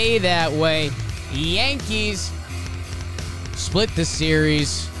stay that way. Yankees split the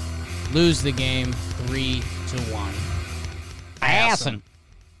series, lose the game 3-1. Awesome.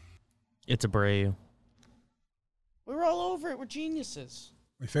 It's Abreu. We were all over it. We're geniuses.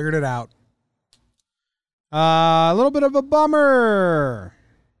 We figured it out. A little bit of a bummer.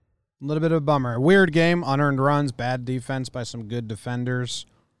 Weird game. Unearned runs. Bad defense by some good defenders.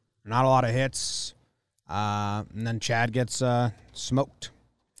 Not a lot of hits. And then Chad gets smoked.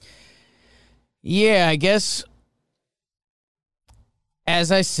 Yeah, I guess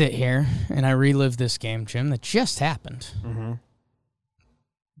as I sit here and I relive this game, Jim, that just happened. Mm-hmm.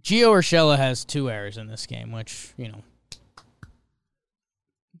 Gio Urshela has 2 errors in this game, which,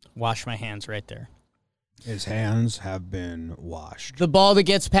 wash my hands right there. His hands have been washed. The ball that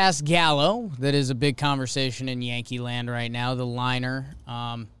gets past Gallo, that is a big conversation in Yankee land right now, the liner.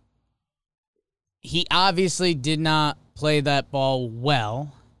 He obviously did not play that ball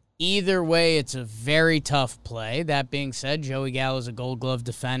well. Either way, it's a very tough play. That being said, Joey Gallo is a Gold Glove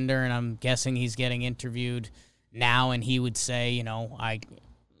defender, and I'm guessing he's getting interviewed now, and he would say,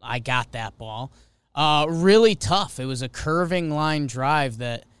 I got that ball. Really tough. It was a curving line drive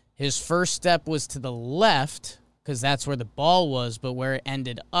that his first step was to the left because that's where the ball was, but where it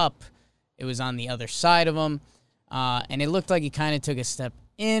ended up, it was on the other side of him. And it looked like he kind of took a step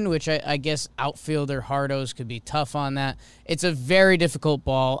in, which I guess outfielder hardos could be tough on that. It's a very difficult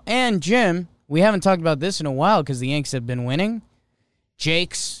ball. And, Jim, we haven't talked about this in a while because the Yanks have been winning.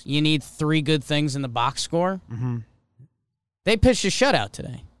 Jake's, you need 3 good things in the box score. Mm-hmm. They pitched a shutout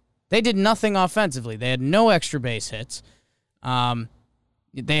today. They did nothing offensively. They had no extra base hits.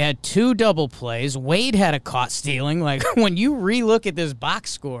 They had 2 double plays. Wade had a caught stealing. Like, when you relook at this box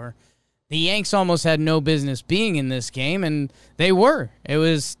score, the Yanks almost had no business being in this game, and they were. It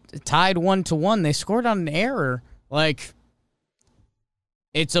was tied 1-1. They scored on an error. Like,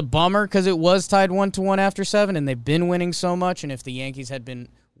 it's a bummer because it was tied 1-1 after 7, and they've been winning so much, and if the Yankees had been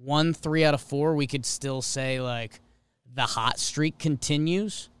won 3 out of 4, we could still say, like, the hot streak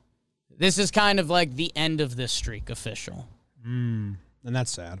continues. This is kind of like the end of this streak official. And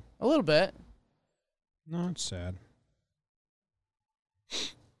that's sad. A little bit. No, it's sad.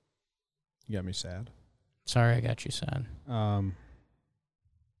 You got me sad. Sorry, I got you sad.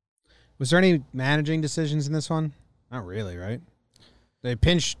 Was there any managing decisions in this one? Not really, right? They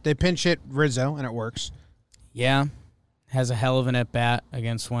pinch hit Rizzo, and it works. Yeah. Has a hell of an at-bat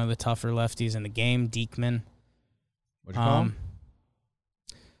against one of the tougher lefties in the game, Diekman. What'd you call him?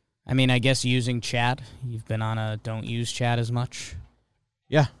 I mean, I guess using Chad. You've been on a don't use Chad as much.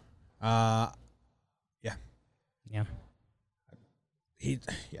 Yeah. Yeah. Yeah.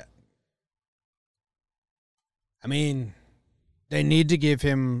 I mean, they need to give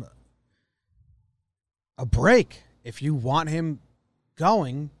him a break if you want him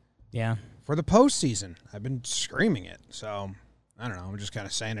going Yeah. for the postseason. I've been screaming it, so I don't know. I'm just kind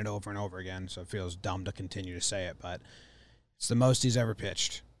of saying it over and over again, so it feels dumb to continue to say it, but it's the most he's ever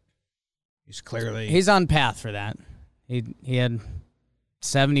pitched. He's on path for that. He had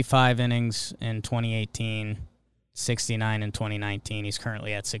 75 innings in 2018, 69 in 2019. He's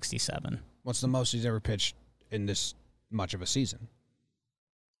currently at 67. What's the most he's ever pitched in this much of a season?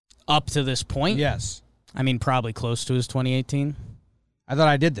 Up to this point? Yes. I mean, probably close to his 2018. I thought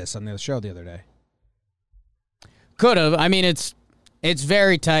I did this on the show the other day. Could have. I mean, it's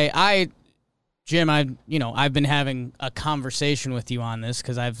very tight. Jim, I've been having a conversation with you on this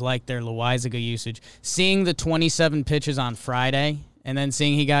because I've liked their Loizaga usage. Seeing the 27 pitches on Friday and then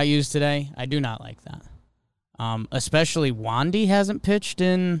seeing he got used today, I do not like that. Especially Wandy hasn't pitched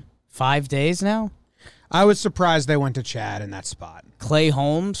in 5 days now. I was surprised they went to Chad in that spot. Clay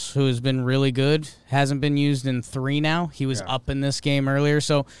Holmes, who has been really good, hasn't been used in 3 now. He was up in this game earlier.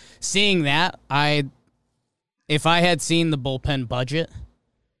 So seeing that, if I had seen the bullpen budget,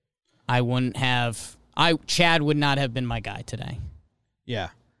 Chad would not have been my guy today.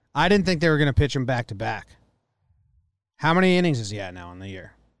 Yeah. I didn't think they were going to pitch him back-to-back. How many innings is he at now in the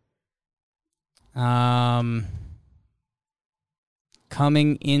year?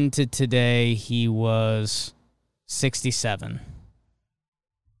 Coming into today, he was 67.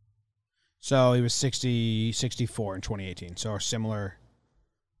 So he was 64 in 2018. So a similar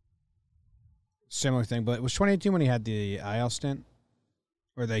thing. But it was 2018 when he had the IL stint?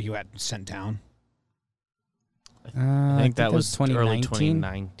 Or that you had sent down? I think that was 2019. early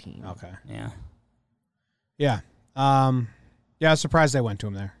 2019. Okay. Yeah. Yeah. I was surprised they went to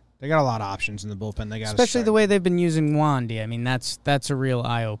him there. They got a lot of options in the bullpen. They got especially the way they've been using Wandy. I mean, that's a real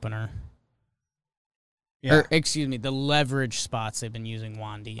eye opener. Yeah. Or, excuse me, the leverage spots they've been using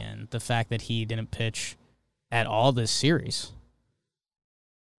Wandy in. The fact that he didn't pitch at all this series.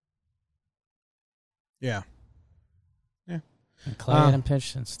 Yeah. And Clay hadn't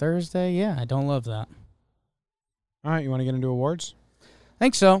pitched since Thursday. Yeah, I don't love that. All right, you want to get into awards? I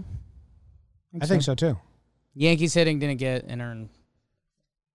think so. I think so too. Yankees hitting didn't get a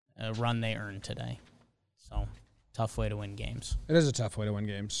run they earned today. So, tough way to win games. It is a tough way to win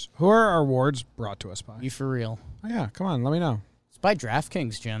games. Who are our awards brought to us by? You for real. Oh, yeah, come on, let me know. It's by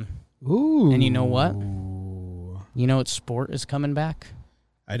DraftKings, Jim. Ooh. And you know what? You know what sport is coming back?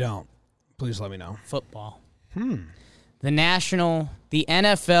 I don't. Please let me know. Football. The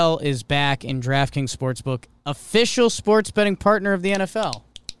NFL is back in DraftKings Sportsbook, official sports betting partner of the NFL.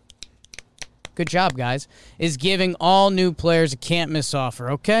 Good job, guys. Is giving all new players a can't-miss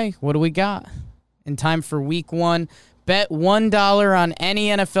offer. Okay, what do we got? in time for week 1. Bet $1 on any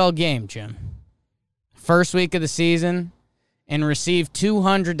NFL game, Jim. First week of the season, and receive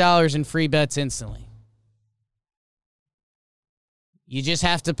 $200 in free bets instantly. You just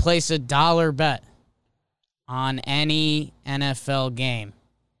have to place a $1 bet on any NFL game,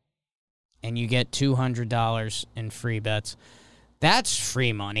 and you get $200 in free bets. That's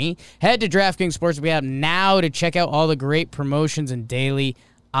free money. Head to DraftKings Sportsbook app now to check out all the great promotions and daily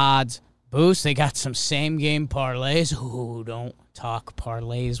odds boosts. They got some same-game parlays. Ooh, don't talk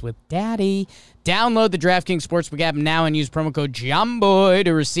parlays with Daddy. Download the DraftKings Sportsbook app now and use promo code JOHNBOY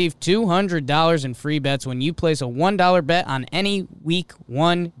to receive $200 in free bets when you place a $1 bet on any Week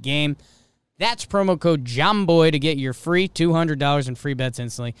 1 game. That's promo code JOHNBOY to get your free $200 in free bets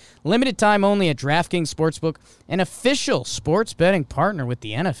instantly. Limited time only at DraftKings Sportsbook, an official sports betting partner with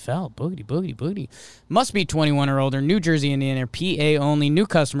the NFL. Boogity, boogity, boogity. Must be 21 or older. New Jersey, Indiana, PA only. New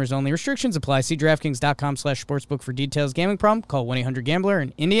customers only. Restrictions apply. See DraftKings.com/sportsbook for details. Gambling problem? Call 1-800-GAMBLER.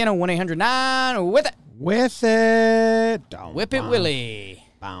 In Indiana, 1-800-9-WITH IT. With it. Whip it, Willie.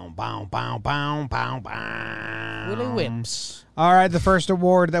 Bow, bow, bow, bow, bow, bow. Willie whips. All right, the first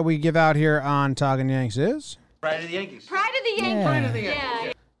award that we give out here on Talking Yanks is... Pride of the Yankees. Pride of the Yankees. Yeah. Pride of the Yankees.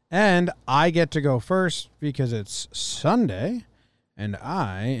 Yeah. And I get to go first because it's Sunday, and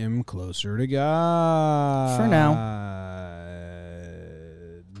I am closer to God. For now.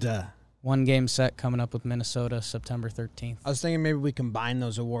 Duh. 1 game set coming up with Minnesota September 13th. I was thinking maybe we combine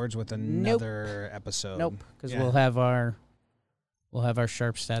those awards with another episode. Nope, because Yeah. we'll have our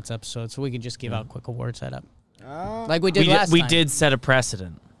Sharp Stats episode, so we can just give out quick awards head up. Like we did last We time. did set a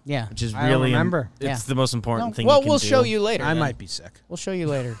precedent, Yeah. which is I don't really remember. It's Yeah. the most important No, thing. well, you can we'll do. show you later. I then. might be sick. We'll show you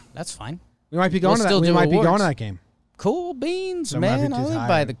later. That's fine. We might be going to that. still We do might be going awards. to that game. Cool beans, So I'm happy man. to I live hire.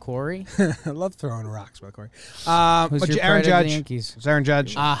 by the Corey. I love throwing rocks, by Corey. Who's But your Aaron pride of the Judge. Yankees? It's Aaron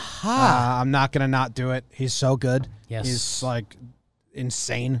Judge. Aha. I'm not going to not do it. He's so good. Yes. He's like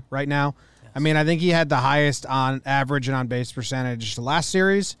insane right now. I mean, I think he had the highest on average and on base percentage the last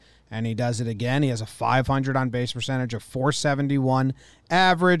series, and he does it again. He has a 500 on base percentage, a 471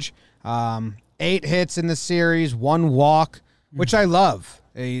 average, 8 hits in the series, 1 walk, which I love.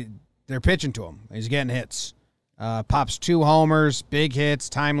 They're pitching to him. He's getting hits. Pops 2 homers, big hits,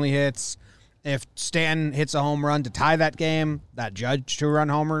 timely hits. If Stanton hits a home run to tie that game, that Judge 2-run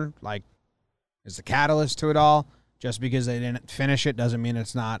homer, like, is the catalyst to it all. Just because they didn't finish it doesn't mean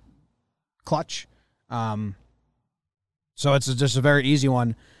it's not clutch. So it's just a very easy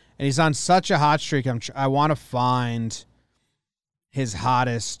one. And he's on such a hot streak. I want to find his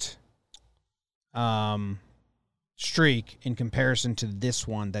hottest streak in comparison to this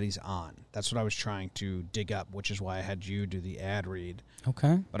one that he's on. That's what I was trying to dig up, which is why I had you do the ad read.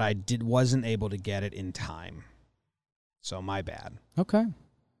 Okay. But I wasn't able to get it in time. So my bad. Okay.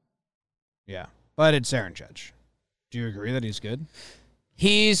 Yeah. But it's Aaron Judge. Do you agree that he's good?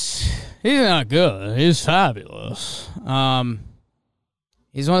 He's not good. He's fabulous.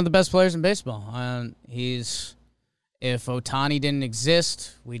 He's one of the best players in baseball. If Ohtani didn't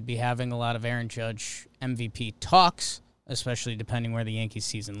exist, we'd be having a lot of Aaron Judge MVP talks, especially depending where the Yankees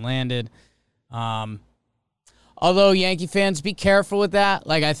season landed. Although Yankee fans, be careful with that.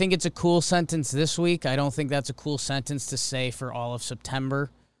 Like, I think it's a cool sentence this week. I don't think that's a cool sentence to say for all of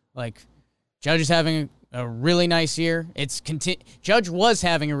September. Like, Judge is having a really nice year. Judge was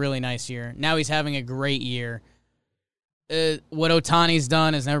having a really nice year. Now he's having a great year. What Ohtani's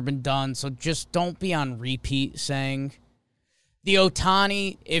done has never been done, so just don't be on repeat saying if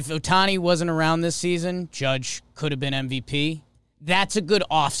Ohtani wasn't around this season, Judge could have been MVP. That's a good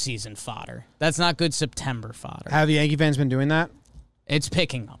off-season fodder. That's not good September fodder. Have the Yankee fans been doing that? It's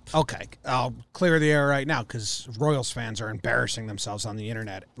picking up. Okay, I'll clear the air right now because Royals fans are embarrassing themselves on the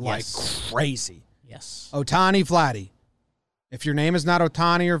internet like Yes. crazy. Yes. Ohtani, Vladdy. If your name is not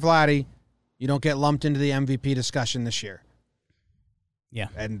Ohtani or Vladdy, you don't get lumped into the MVP discussion this year. Yeah.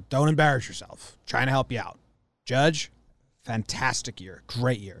 And don't embarrass yourself. Trying to help you out. Judge, fantastic year.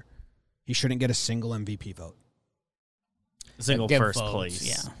 Great year. He shouldn't get a single MVP vote. Single Give first votes, place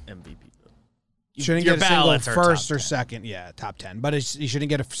yeah. MVP. Shouldn't Your get a single ballots are first top or 10. second. Yeah, top 10. But he shouldn't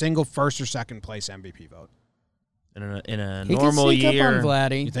get a single first or second place MVP vote. In a He normal could sneak year, up on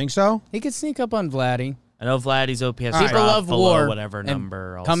Vladdy. You think so? He could sneak up on Vladdy. I know Vladdy's OPS All right. dropped People love below WAR. whatever and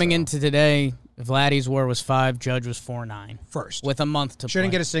number. Also. Coming into today, Vladdy's WAR was 5, Judge was 4.9 First. with a month to Shouldn't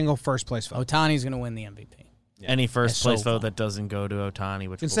play. get a single first place vote. Ohtani's going to win the MVP. any first It's place so vote fun. that doesn't go to Ohtani,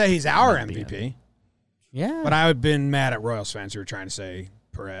 which You can will say he's our not be MVP. Yeah. But I would have been mad at Royals fans who were trying to say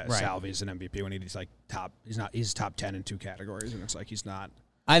Perez, Right. Salvi's an MVP when he's like he's top 10 in 2 categories, and it's like he's not.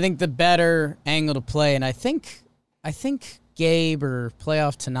 I think the better angle to play, and I think Gabe or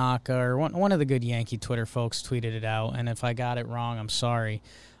Playoff Tanaka or one of the good Yankee Twitter folks tweeted it out, and if I got it wrong, I'm sorry.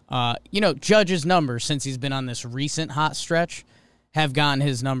 Judge's numbers, since he's been on this recent hot stretch, have gotten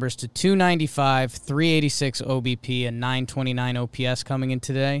his numbers to 295, 386 OBP, and 929 OPS coming in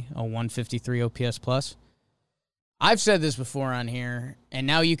today, a 153 OPS plus. I've said this before on here, and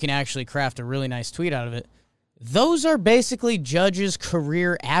now you can actually craft a really nice tweet out of it. Those are basically Judge's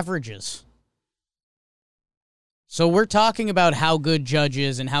career averages. So we're talking about how good Judge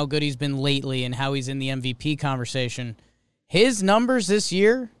is and how good he's been lately and how he's in the MVP conversation. His numbers this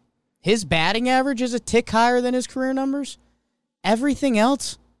year, his batting average is a tick higher than his career numbers. Everything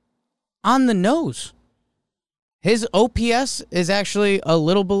else on the nose. His OPS is actually a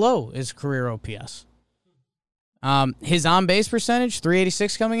little below his career OPS. His on-base percentage,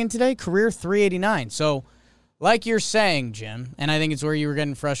 386 coming in today, career 389. So, like you're saying, Jim, and I think it's where you were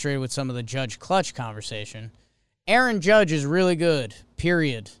getting frustrated with some of the Judge clutch conversation, Aaron Judge is really good,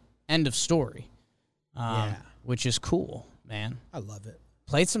 period. End of story. Which is cool, man. I love it.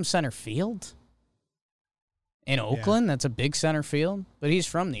 Played some center field in Oakland. That's a big center field, but he's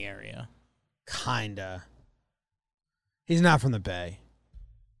from the area. Kinda. He's not from the Bay.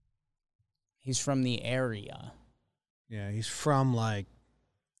 He's from the area. Yeah, he's from,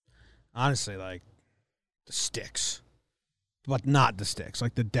 honestly, the sticks. But not the sticks,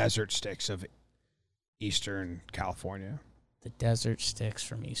 like the desert sticks of Eastern California. The desert sticks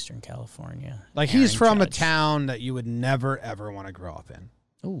from Eastern California. He's from Judge. a town that you would never, ever want to grow up in.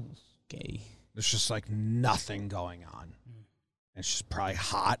 Ooh, gay. There's just, nothing going on. It's just probably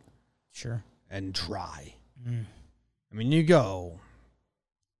hot. Sure. And dry. I mean, you go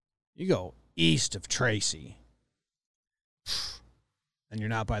east of Tracy, and you're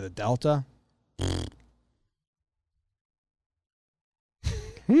not by the Delta.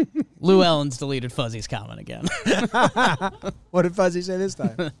 Lou Ellen's deleted Fuzzy's comment again. What did Fuzzy say this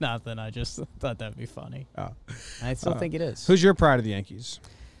time? Nothing. I just thought that'd be funny. Oh. I still think it is. Who's your pride of the Yankees?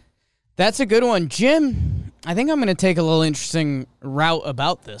 That's a good one. Jim, I think I'm going to take a little interesting route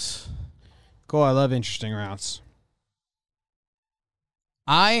about this. Cool. I love interesting routes.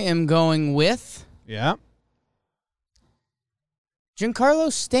 I am going with Yeah.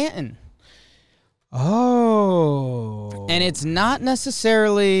 Giancarlo Stanton. Oh. And it's not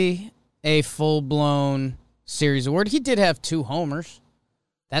necessarily a full-blown series award. He did have 2 homers.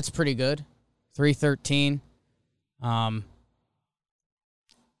 That's pretty good. 313.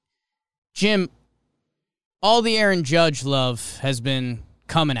 Jim, all the Aaron Judge love has been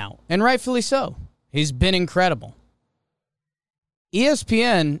coming out, and rightfully so. He's been incredible.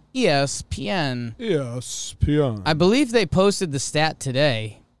 ESPN, I believe they posted the stat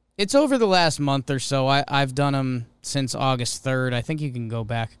today. It's over the last month or so. I've done them since August 3rd. I think you can go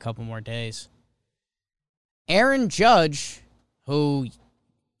back a couple more days. Aaron Judge, who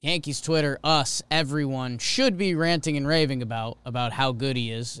Yankees Twitter, us, everyone should be ranting and raving about how good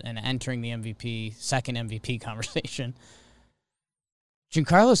he is and entering the second MVP conversation.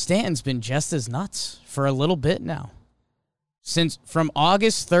 Giancarlo Stanton's been just as nuts for a little bit now. From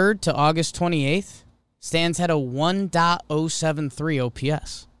August 3rd to August 28th, Stan's had a 1.073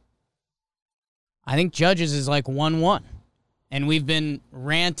 OPS. I think Judge's is 1-1. And we've been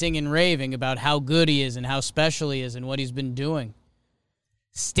ranting and raving about how good he is and how special he is and what he's been doing.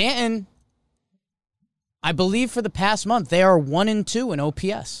 Stanton, I believe for the past month, they are 1-2 in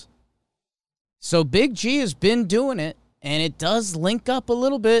OPS. So Big G has been doing it, and it does link up a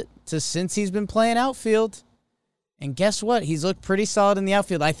little bit to since he's been playing outfield. And guess what? He's looked pretty solid in the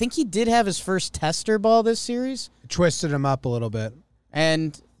outfield. I think he did have his first tester ball this series. Twisted him up a little bit.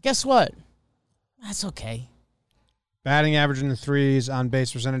 And guess what? That's okay. Batting average in the 3s, on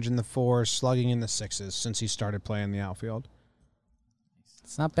base percentage in the 4s, slugging in the 6s since he started playing the outfield.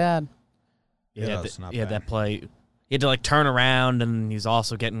 It's not bad. Yeah, that play. He had to turn around, and he's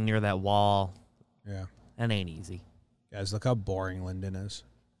also getting near that wall. Yeah. That ain't easy. Guys, look how boring Linden is.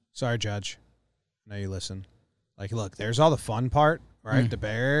 Sorry, Judge. I know you listen. Look, there's all the fun part, right? The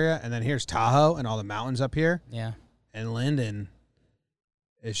Bay Area, and then here's Tahoe and all the mountains up here. Yeah. And Linden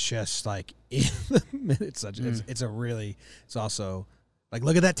is just in the middle. It's also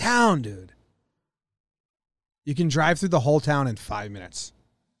look at that town, dude. You can drive through the whole town in 5 minutes.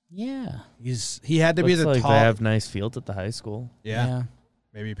 Yeah. He had to be the Looks tall. They have nice fields at the high school. Yeah.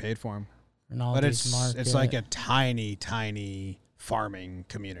 Maybe he paid for him. But it's like a tiny, tiny farming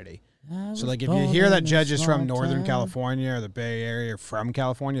community. So if you hear that Judge is from Northern California or the Bay Area or from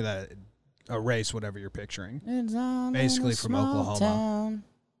California, that erase whatever you're picturing. Basically from Oklahoma. Town.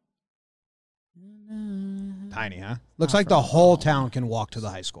 Tiny, huh? Looks like the whole town can walk to the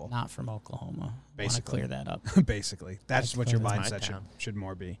high school. Not from Oklahoma. Basically. Want to clear that up. Basically. That's what your That's my mindset town. should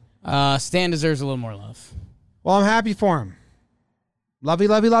more be. Stan deserves a little more love. Well, I'm happy for him. Lovey,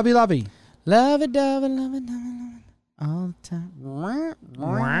 lovey, lovey, lovey. Love it, love it, love it, love it, love it. All the time.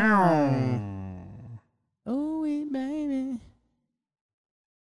 Wow. Oh, wait, baby.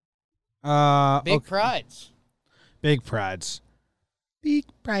 Big okay. prides. Big prides. Big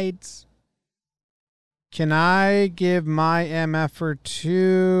prides. Can I give my MFer to...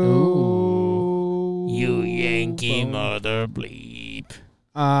 You Yankee mother bleep.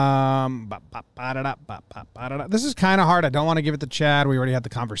 This is kind of hard. I don't want to give it to Chad. We already had the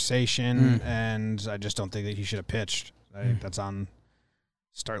conversation, and I just don't think that he should have pitched. I think that's on.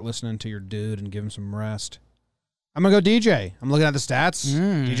 Start listening to your dude and give him some rest. I'm gonna go DJ. I'm looking at the stats.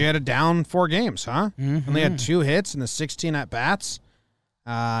 DJ had a down 4 games, huh? Only had 2 hits in the 16 at bats.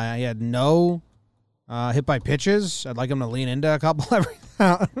 He had no hit by pitches. I'd like him to lean into a couple every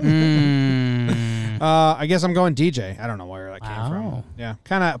now. I guess I'm going DJ. I don't know where that came from. Yeah,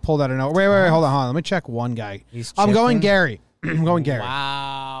 kind of pulled out of nowhere. Wait, hold on. Let me check one guy. I'm going Gary. I'm going Gary.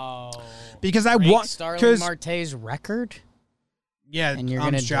 Wow. Because I want Starling Marte's record. Yeah, and you're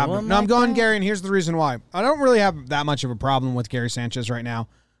going to do him No, I'm like going that? Gary, and here's the reason why. I don't really have that much of a problem with Gary Sanchez right now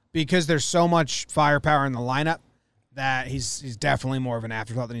because there's so much firepower in the lineup that he's definitely more of an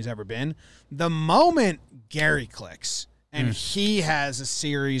afterthought than he's ever been. The moment Gary clicks and he has a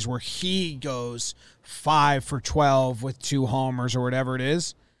series where he goes 5 for 12 with 2 homers or whatever it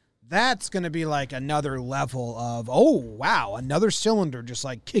is, that's going to be like another level of, oh, wow, another cylinder just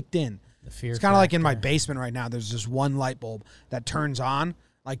like kicked in. It's kind of like in my basement right now. There's this one light bulb that turns on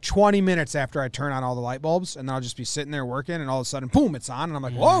like 20 minutes after I turn on all the light bulbs, and then I'll just be sitting there working, and all of a sudden, boom, it's on, and I'm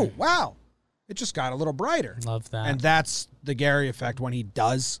like, whoa, wow, it just got a little brighter. Love that. And that's the Gary effect when he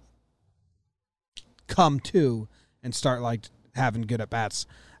does come to and start like having good at bats.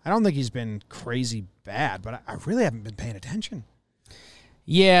 I don't think he's been crazy bad, but I really haven't been paying attention.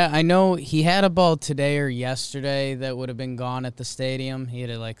 Yeah, I know he had a ball today or yesterday that would have been gone at the stadium. He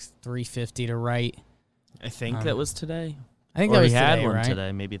had it like 350 to right. I think that was today. I think or that was he had today, one right?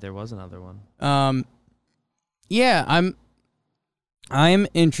 today. Maybe there was another one. Yeah, I'm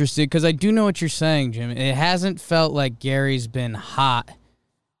interested because I do know what you're saying, Jim. It hasn't felt like Gary's been hot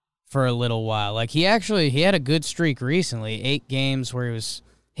for a little while. Like he had a good streak recently, 8 games where he was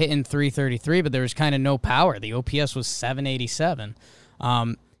hitting 333, but there was kind of no power. The OPS was 787.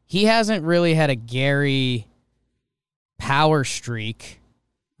 He hasn't really had a Gary power streak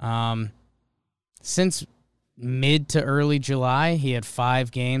since mid to early July. He had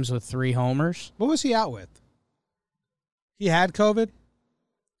 5 games with 3 homers. What was he out with? He had COVID?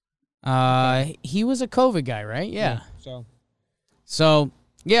 He was a COVID guy, right? Yeah. So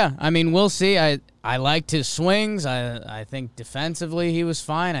yeah, I mean, we'll see. I liked his swings. I think defensively he was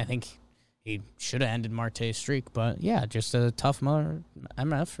fine. I think he should have ended Marte's streak, but yeah, just a tough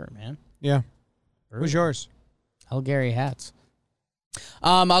MFer, man. yeah. Who's yours? Hell, Gary hats.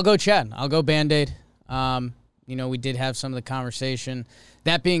 I'll go Chad. I'll go Band-Aid. We did have some of the conversation.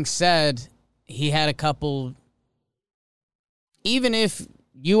 That being said, he had a couple. Even if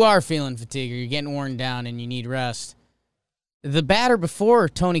you are feeling fatigue or you're getting worn down and you need rest, the batter before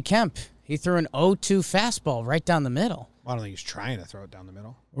Tony Kemp, he threw an 0-2 fastball right down the middle. I don't think he's trying to throw it down the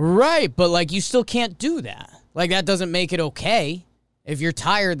middle. Right, but like you still can't do that. Like that doesn't make it okay. If you're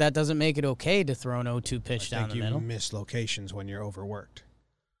tired, that doesn't make it okay to throw an 0-2 pitch down the middle. You miss locations when you're overworked.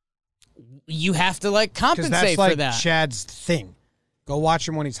 You have to like compensate that's like for that. Chad's thing. Go watch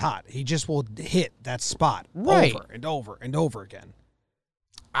him when he's hot. He just will hit that spot Right. over and over and over again.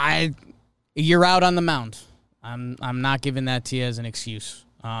 You're out on the mound. I'm not giving that to you as an excuse.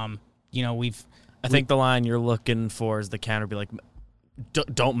 I think the line you're looking for is the counter be like,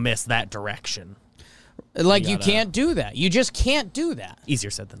 don't miss that direction. Like you can't do that. You just can't do that. Easier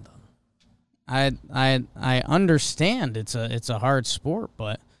said than done. I understand it's a hard sport,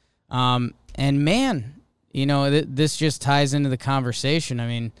 but and man, this just ties into the conversation. I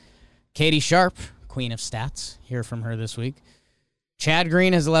mean, Katie Sharp, queen of stats, hear from her this week. Chad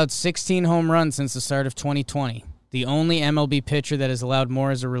Green has allowed 16 home runs since the start of 2020. The only MLB pitcher that has allowed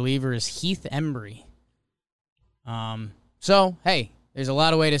more as a reliever is Heath Embry. So, hey, there's a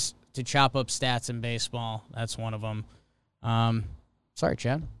lot of ways to chop up stats in baseball. That's one of them. Sorry,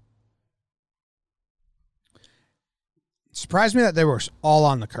 Chad. It surprised me that they were all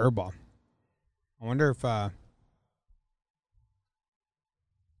on the curveball. I wonder if the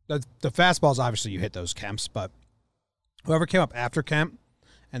fastballs, obviously you hit those Kemps, but whoever came up after Kemp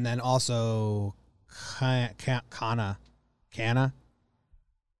and then also Canna,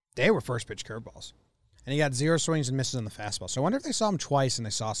 they were first pitch curveballs. and he got 0 swings and misses on the fastball. So I wonder if they saw him twice and they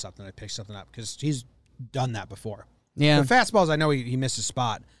saw something, they picked something up, because he's done that before. Yeah. The fastballs, I know he missed his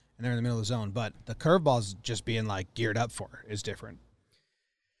spot, and they're in the middle of the zone, but the curveballs just being like geared up for is different.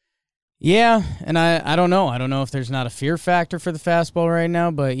 Yeah, and I don't know. I don't know if there's not a fear factor for the fastball right now,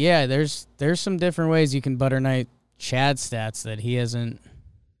 but yeah, there's some different ways you can butter knife Chad's stats that he hasn't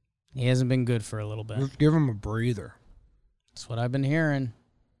been good for a little bit. Give him a breather. That's what I've been hearing.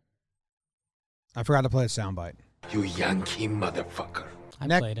 I forgot to play a soundbite. You Yankee motherfucker. I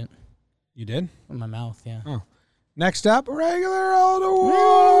Next- played it You did? in my mouth, yeah. Oh. Next up, regular old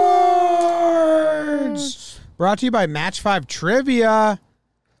awards. Brought to you by Match 5 Trivia.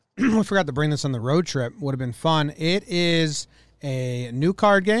 We forgot to bring this on the road trip. Would have been fun. It is a new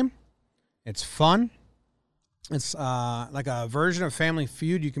card game. It's fun. It's like a version of Family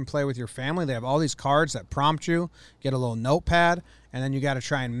Feud you can play with your family. They have all these cards that prompt you. Get a little notepad, and then you got to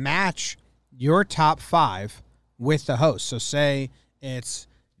try and match your top 5 with the host. So say it's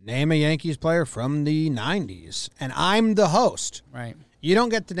name a Yankees player from the 90s, and I'm the host. Right. You don't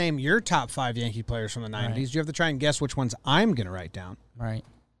get to name your top 5 Yankee players from the 90s. Right. You have to try and guess which ones I'm going to write down. Right.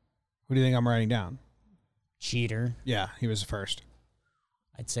 Who do you think I'm writing down? Jeter. Yeah, he was first.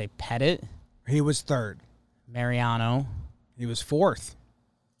 I'd say Pettit. He was third. Mariano. He was fourth.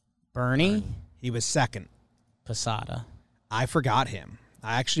 Bernie. He was second. Posada. I forgot him.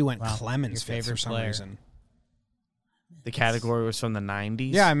 I actually went Wow, Clemens your fifth for favorite some player. reason. The category was from the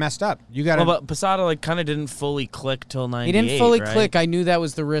 90s. Yeah, I messed up. You got to. Well, but Posada kind of didn't fully click till 98. He didn't fully right? click. I knew that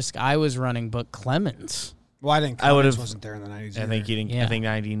was the risk I was running, but Clemens. Well, I think I Clemens would've- wasn't there in the 90s. I think he didn't. Yeah. I think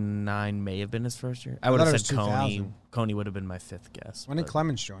 99 may have been his first year. I would thought have it said was Coney. 2000. Coney would have been my 5th guess. When did but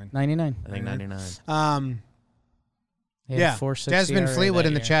Clemens join? 99. I think 99. He had Yeah. 4.6 Desmond ERA Fleetwood that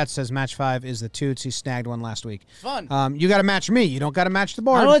in the year. chat says match 5 is the Toots. He snagged one last week. Fun. You got to match me. You don't got to match the I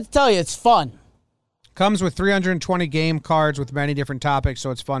board. don't know what to tell you. It's fun. Comes with 320 game cards with many different topics,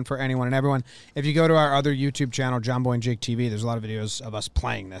 so it's fun for anyone and everyone. If you go to our other YouTube channel, John Boy and Jake TV, there's a lot of videos of us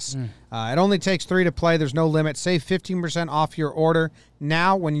playing this. It only takes 3 to play. There's no limit. Save 15% off your order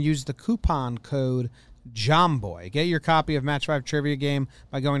now when you use the coupon code JOHNBOY. Get your copy of Match 5 Trivia game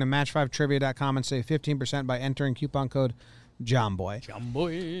by going to match5trivia.com and save 15% by entering coupon code JOHNBOY.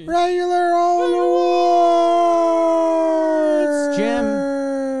 Jumboy. Regular old awards. Jim.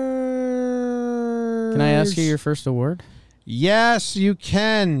 Can I ask you your first award? Yes, you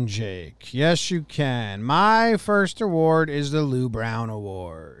can, Jake. Yes, you can. My first award is the Lou Brown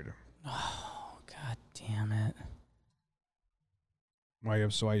Award. God damn it. Why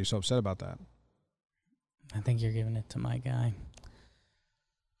are you so upset about that? I think you're giving it to my guy.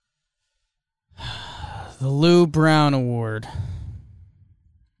 The Lou Brown Award.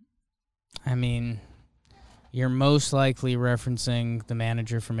 I mean, you're most likely referencing the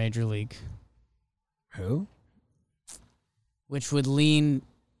manager for Major League, Who? which would lean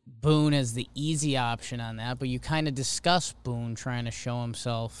Boone as the easy option on that, but you kind of discuss Boone trying to show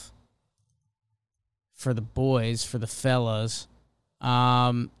himself for the boys, for the fellas.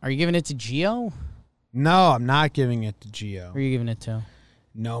 Are you giving it to Gio? No, I'm not giving it to Gio. Who are you giving it to?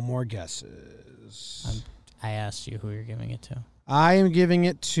 No more guesses. I asked you who you're giving it to. I am giving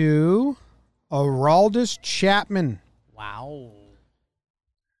it to Aroldis Chapman. Wow.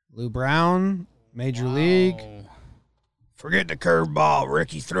 Lou Brown, Major League. Forget the curveball,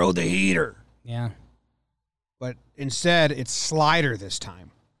 Ricky. Throw the heater. Yeah. But instead, it's slider this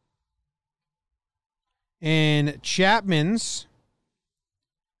time. In Chapman's,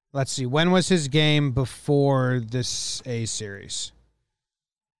 let's see, when was his game before this A series?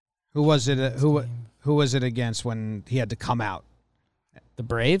 Who was it? Who was it against when he had to come out? The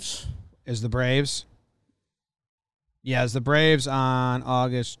Braves? Is the Braves? Yeah, it's the Braves on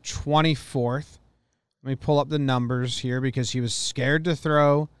August 24th. Let me pull up the numbers here because he was scared to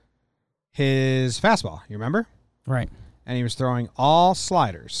throw his fastball. You remember? Right. And he was throwing all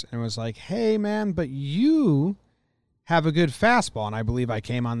sliders. And it was like, hey, man, but you have a good fastball. And I believe I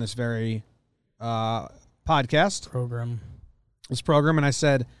came on this very podcast, this program, and I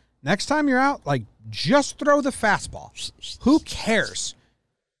said, next time you're out, like, just throw the fastball. Who cares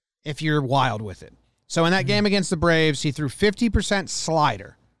if you're wild with it? So in that game against the Braves, he threw 50%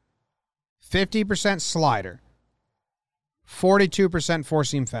 slider, 50% slider, 42%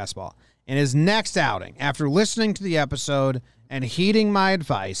 four-seam fastball. In his next outing, after listening to the episode and heeding my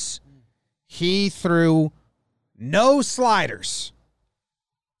advice, he threw no sliders.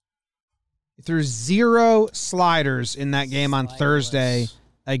 He threw 0 sliders in that game on Thursday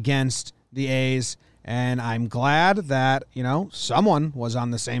against the A's. And I'm glad that, someone was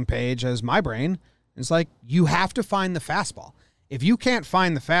on the same page as my brain. It's like, you have to find the fastball. If you can't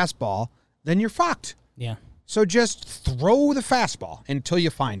find the fastball, then you're fucked. Yeah. So just throw the fastball until you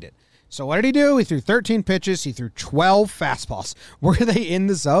find it. So what did he do? He threw 13 pitches. He threw 12 fastballs. Were they in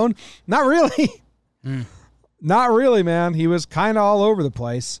the zone? Not really. Not really, man. He was kind of all over the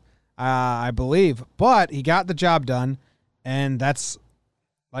place, I believe. But he got the job done, and that's,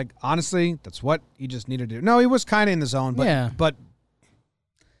 like, honestly, that's what he just needed to do. No, he was kind of in the zone, but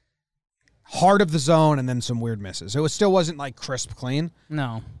hard of the zone and then some weird misses. It still wasn't, like, crisp clean.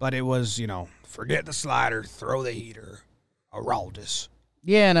 No. But it was, forget the slider, throw the heater, Araldis.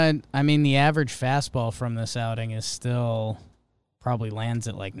 Yeah, and I mean, the average fastball from this outing is still probably lands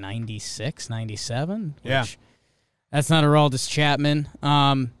at like 96, 97. Yeah. That's not Aroldis Chapman.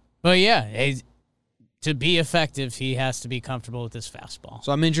 But yeah, to be effective, he has to be comfortable with his fastball.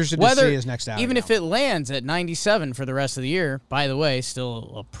 So I'm interested to see his next outing. Even if it lands at 97 for the rest of the year, by the way,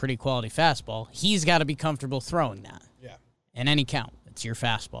 still a pretty quality fastball, he's got to be comfortable throwing that. Yeah. In any count, it's your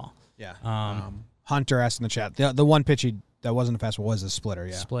fastball. Yeah. Hunter asked in the chat, the one pitch that wasn't a fastball was a splitter,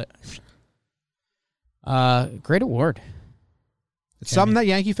 yeah. Split. Great award. It's something that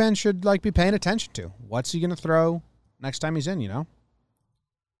Yankee fans should be paying attention to. What's he going to throw next time he's in,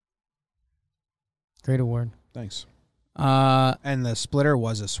 Great award. Thanks. And the splitter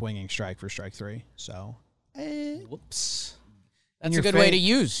was a swinging strike for strike 3, so. Whoops. That's a good way to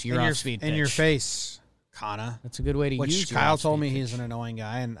use your off-speed pitch. In your face, Kana. That's a good way to use Which Kyle told me he's an annoying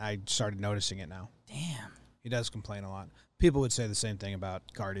guy, and I started noticing it now. Damn. He does complain a lot. People would say the same thing about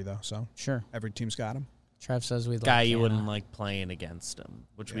Cardi, though, so. Sure. Every team's got him. Trev says we'd Guy like you Canna. wouldn't like playing against him,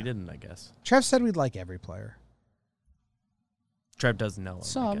 which we didn't, I guess. Trev said we'd like every player. Trev doesn't know him, I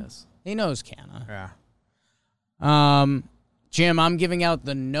Some. guess. He knows Canna. Yeah. Jim, I'm giving out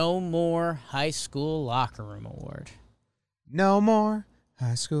the No More High School Locker Room Award. No more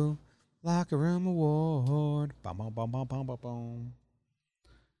high school locker room award. Bum, bum, bum, bum, bum, bum, bum.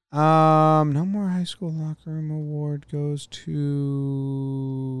 No more high school locker room award goes to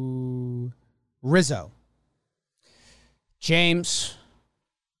Rizzo. James,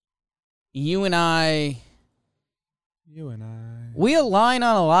 you and I, We align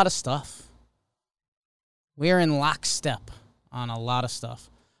on a lot of stuff. We are in lockstep on a lot of stuff.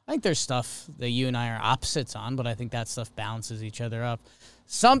 I think there's stuff that you and I are opposites on, but I think that stuff balances each other up.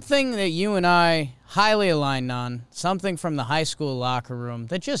 Something that you and I highly aligned on, something from the high school locker room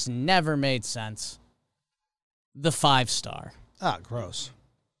that just never made sense. The 5-star. Ah, gross.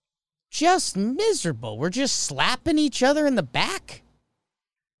 Just miserable. We're just slapping each other in the back.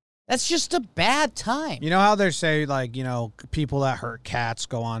 That's just a bad time. You know how they say, people that hurt cats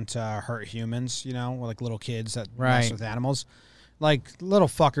go on to hurt humans, like little kids that mess with animals? Like, little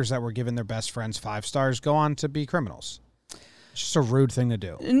fuckers that were giving their best friends 5 stars go on to be criminals. It's just a rude thing to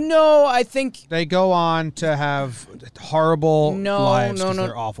do. No, I think... They go on to have horrible lives because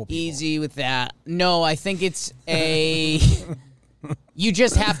they're awful people. Easy with that. No, I think it's a... You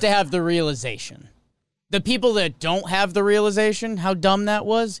just have to have the realization. The people that don't have the realization, how dumb that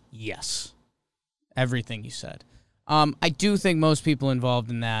was, yes. Everything you said. I do think most people involved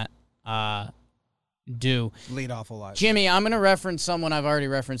in that do. Lead awful lives. Jimmy, I'm going to reference someone I've already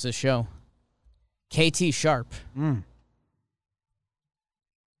referenced this show. KT Sharp.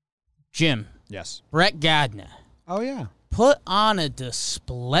 Jim. Yes. Brett Gardner. Oh, yeah. Put on a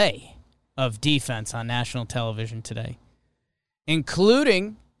display of defense on national television today,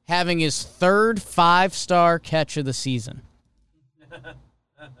 including having his third 5-star catch of the season.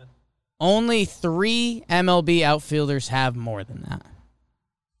 Only 3 MLB outfielders have more than that.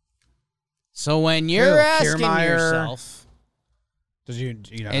 So when you're asking yourself...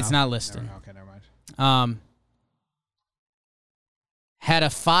 It's not listed. Okay, never mind. Had a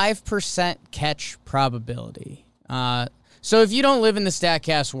 5% catch probability. So if you don't live in the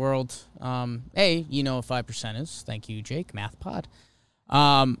StatCast world, you know what 5% is. Thank you, Jake. Math pod.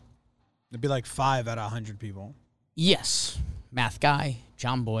 It'd be like 5 out of 100 people. Yes. Math guy,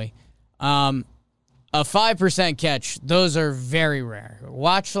 John Boy. A 5% catch, those are very rare.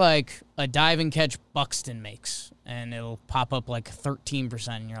 Watch a diving catch Buxton makes, and it'll pop up 13%,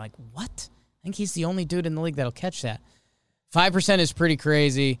 and you're like, what? I think he's the only dude in the league that'll catch that. 5% is pretty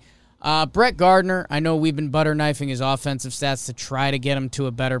crazy. Brett Gardner, I know we've been butter knifing his offensive stats to try to get him to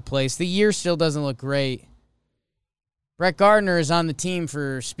a better place. The year still doesn't look great. Brett Gardner is on the team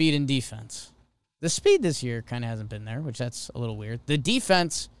for speed and defense. The speed this year kind of hasn't been there, which that's a little weird. The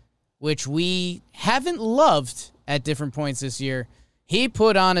defense, which we haven't loved at different points this year, he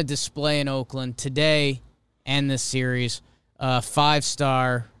put on a display in Oakland today and this series.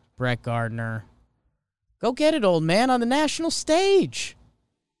 5-star Brett Gardner. Go get it, old man, on the national stage.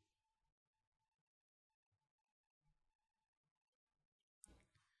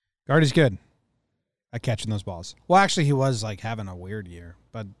 Guardy's good. at catching those balls. Well, actually, he was like having a weird year,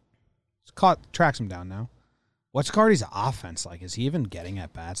 but tracks him down now. What's Gardy's offense like? Is he even getting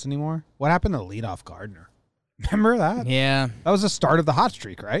at bats anymore? What happened to leadoff Gardner? Remember that? Yeah. That was the start of the hot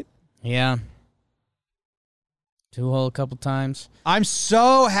streak, right? Yeah. 2-hole a couple times. I'm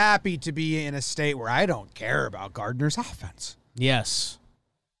so happy to be in a state where I don't care about Gardner's offense. Yes.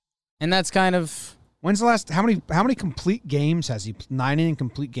 And that's kind of... When's the last... How many complete games has he... 9 inning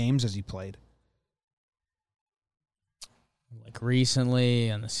complete games has he played? like recently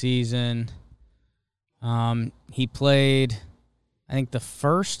in the season. He played, I think, the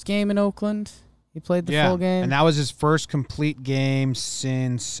first game in Oakland. He played the full game. And that was his first complete game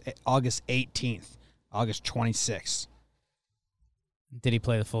since August 18th, August 26th. Did he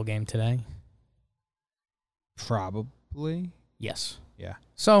play the full game today? Probably. Yes. Yeah.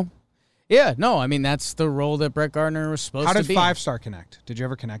 So, yeah, no, I mean, that's the role that Brett Gardner was supposed to be. How did 5-star connect? Did you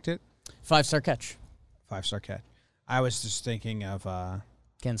ever connect it? 5-star catch. 5-star catch. I was just thinking of...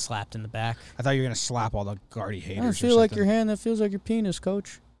 Getting slapped in the back. I thought you were going to slap all the Gardy haters. I feel like your hand. That feels like your penis,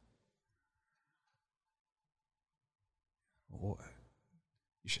 coach. Boy,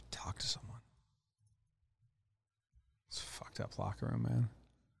 you should talk to someone. It's a fucked up locker room, man.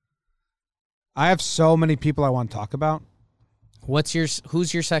 I have so many people I want to talk about. Who's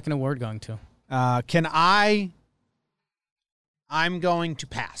your second award going to? I'm going to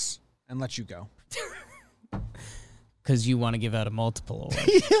pass and let you go. Because you want to give out a multiple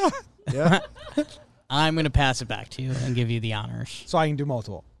award. Yeah. I'm going to pass it back to you and give you the honors. So I can do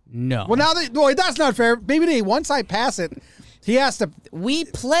multiple. No. Well, that's not fair. Maybe once I pass it, he has to... We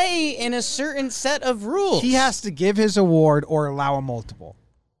play in a certain set of rules. He has to give his award or allow a multiple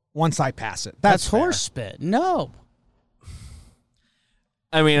once I pass it. That's horse spit. No.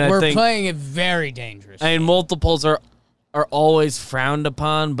 I mean, We're I think playing it very dangerous. I mean, multiples are always frowned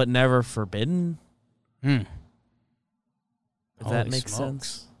upon, but never forbidden. If that makes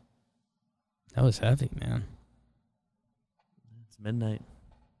sense. That was heavy, man. It's midnight.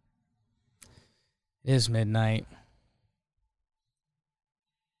 It is midnight.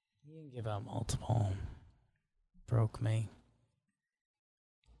 You didn't give out multiple. Broke me.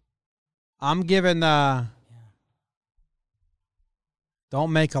 I'm giving Don't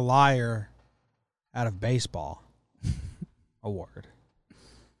Make a Liar Out of Baseball award.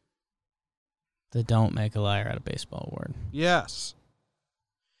 The Don't Make a Liar Out of Baseball award. Yes.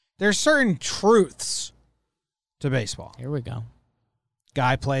 There's certain truths to baseball. Here we go.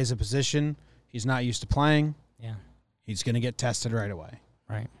 Guy plays a position he's not used to playing. Yeah. He's going to get tested right away.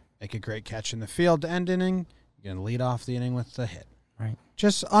 Right. Make a great catch in the field to end inning. You're going to lead off the inning with the hit. Right.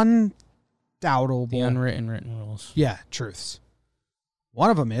 Just undoubtable. The written rules. Yeah, truths. One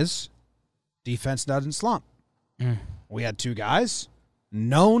of them is defense doesn't slump. We had two guys,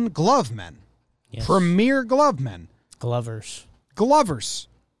 known glove men. Yes. Premier glove men. Glovers.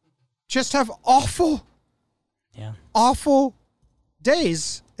 Just have awful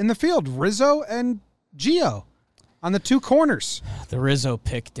days in the field. Rizzo and Gio on the two corners. The Rizzo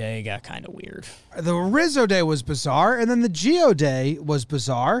pick day got kind of weird. The Rizzo day was bizarre, and then the Gio day was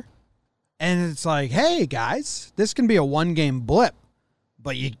bizarre. And it's like, hey, guys, this can be a one-game blip,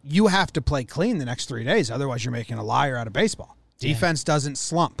 but you have to play clean the next 3 days. Otherwise, you're making a liar out of baseball. Yeah. Defense doesn't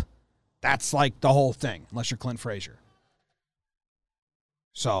slump. That's like the whole thing, unless you're Clint Frazier.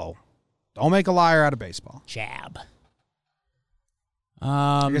 So, don't make a liar out of baseball. Jab.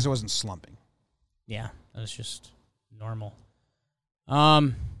 I guess it wasn't slumping. Yeah, that was just normal.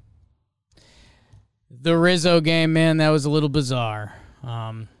 The Rizzo game, man, that was a little bizarre.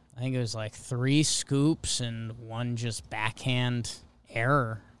 I think it was like 3 scoops and 1 just backhand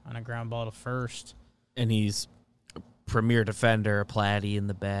error on a ground ball to first. And he's a premier defender, a Platty in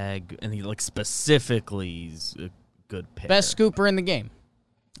the bag, and he specifically he's a good picker. Best scooper in the game.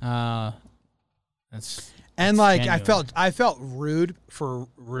 That's genuine. I felt rude for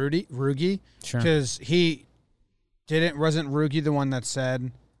Rugi, because he wasn't Rugi the one that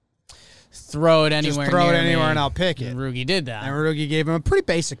said throw it anywhere, just throw it near anywhere me. and I'll pick it. And Rugi did that. And Rugi gave him a pretty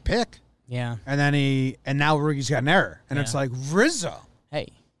basic pick. Yeah. And then now Rugi's got an error. And it's like, Rizzo, hey,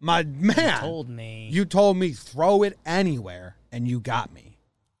 my man, you told me throw it anywhere, and you got me.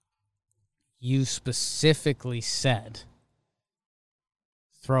 You specifically said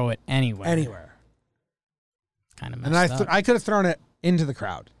throw it anywhere. Anywhere. Kind of messed up. I could have thrown it into the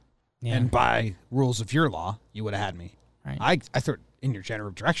crowd. Yeah. And by rules of your law, you would have had me. Right. I threw it in your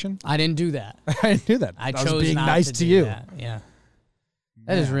general direction. I didn't do that. I didn't do that. I was chose being not nice to to do you. that. Yeah.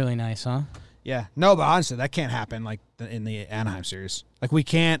 That is really nice, huh? Yeah. No, but honestly, that can't happen in the Anaheim series. We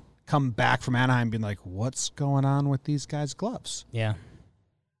can't come back from Anaheim being like, what's going on with these guys' gloves? Yeah.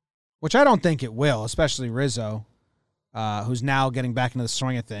 which I don't think it will, especially Rizzo, who's now getting back into the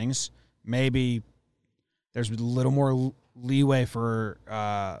swing of things. Maybe there's a little more leeway for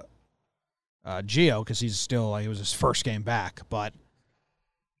Gio because he's still, it was his first game back. But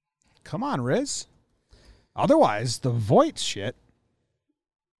come on, Riz. Otherwise, the Voit shit.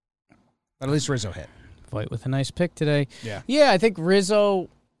 But at least Rizzo hit. Voit with a nice pick today. Yeah. Yeah, I think Rizzo,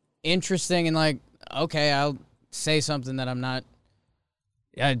 interesting, and like, okay, I'll say something that I'm not.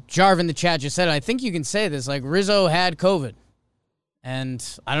 Jarv in the chat just said it. I think you can say this. Like, Rizzo had COVID. And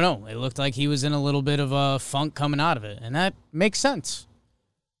I don't know. It looked like he was in a little bit of a funk coming out of it. And that makes sense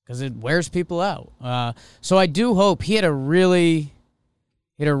because it wears people out. So I do hope he had a really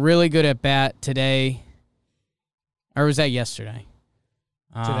good at-bat today. Or was that yesterday?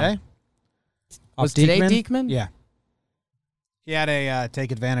 Today? Was today Diekman? Yeah. He had a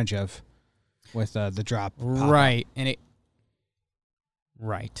take advantage of with the drop. Right. And it.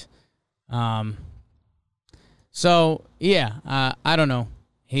 Right. So, yeah, I don't know.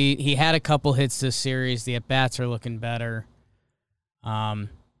 He had a couple hits this series. The at-bats are looking better. And,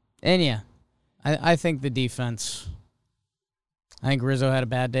 yeah, I think the defense, I think Rizzo had a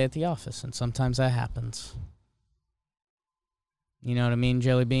bad day at the office, and sometimes that happens. You know what I mean,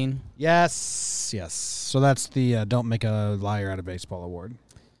 Jelly Bean? Yes. So that's the Don't Make a Liar Out of Baseball award.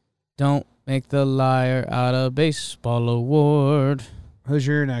 Don't make the liar out of baseball award. Who's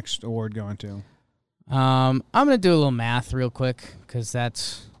your next award going to? I'm going to do a little math real quick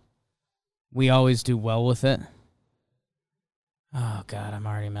because we always do well with it. Oh, God, I'm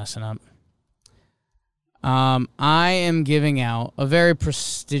already messing up. I am giving out a very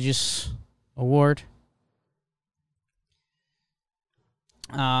prestigious award.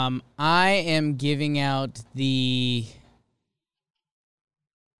 I am giving out the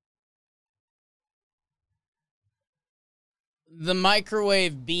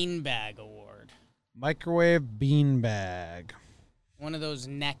Microwave Beanbag Award. Microwave Beanbag. One of those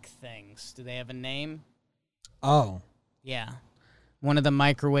neck things. Do they have a name? Oh. Yeah. One of the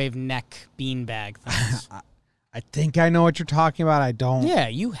microwave neck beanbag things. I think I know what you're talking about. I don't. Yeah,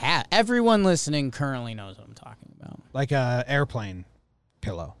 you have. Everyone listening currently knows what I'm talking about. Like a airplane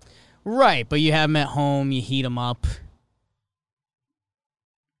pillow. Right, but you have them at home. You heat them up.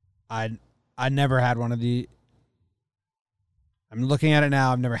 I never had one of the. I'm looking at it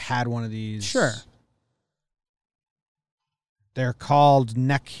now. I've never had one of these. Sure. They're called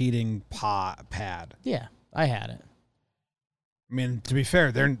neck heating pad. Yeah, I had it. I mean, to be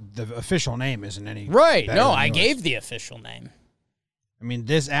fair, the official name isn't any Right. better No, than I yours. gave the official name. I mean,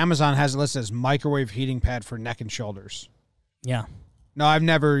 this Amazon has it listed as microwave heating pad for neck and shoulders. Yeah. No, I've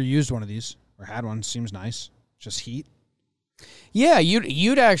never used one of these or had one. Seems nice. Just heat. Yeah,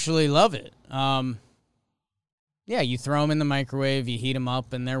 you'd actually love it. Yeah, you throw them in the microwave, you heat them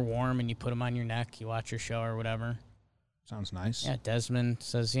up, and they're warm, and you put them on your neck. You watch your show or whatever. Sounds nice. Yeah, Desmond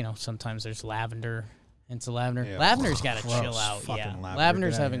says, sometimes there's lavender. It's a lavender. Yeah. Lavender's got to Gross. chill out. Fucking Yeah, lavender.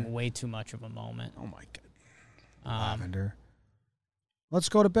 Lavender's Get outta having here. way too much of a moment. Oh, my God. Lavender. Let's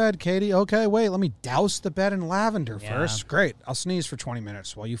go to bed, Katie. Okay, wait. Let me douse the bed in lavender Yeah. first. Great. I'll sneeze for 20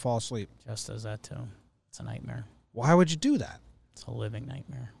 minutes while you fall asleep. Just does that too. It's a nightmare. Why would you do that? It's a living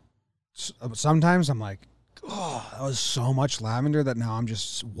nightmare. Sometimes I'm like, oh, that was so much lavender that now I'm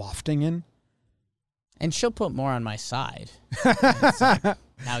just wafting in. And she'll put more on my side.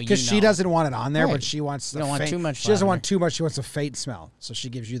 Now you Because she know. doesn't want it on there, Right. but she wants You don't want too much She doesn't want lavender. too much. She wants a faint smell, so she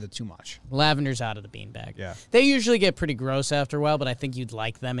gives you the too much. Lavender's out of the beanbag. Yeah. They usually get pretty gross after a while, but I think you'd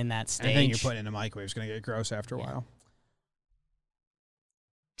like them in that stage. Anything you're putting in a microwave is going to get gross after a while.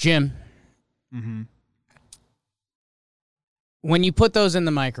 Jim, Mm-hmm. when you put those in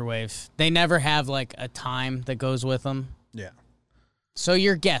the microwave, they never have like a time that goes with them. Yeah. So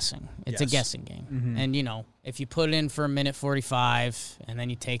you're guessing. It's a Yes. guessing game. Mhm. And, if you put it in for a minute 45 and then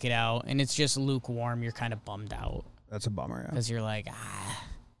you take it out and it's just lukewarm, you're kind of bummed out That's a bummer. Yeah. because you're like,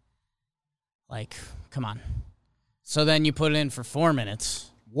 come on. So then you put it in for 4 minutes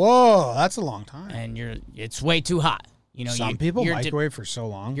Whoa, that's a long time. and it's way too hot. Some people you're microwave for so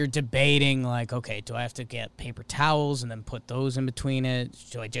long. You're debating, like, okay, do I have to get paper towels and then put those in between it?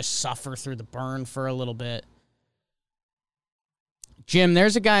 Do I just suffer through the burn for a little bit? Jim,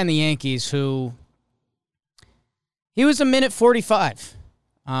 there's a guy in the Yankees who, he was a minute 45.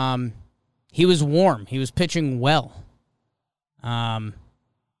 He was warm. He was pitching well. And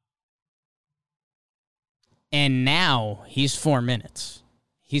now he's 4 minutes.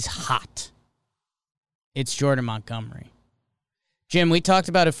 He's hot. It's Jordan Montgomery. Jim, we talked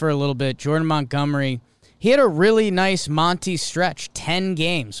about it for a little bit. Jordan Montgomery, he had a really nice Monty stretch, 10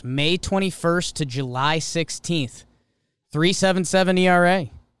 games, May 21st to July 16th, 3.77 ERA.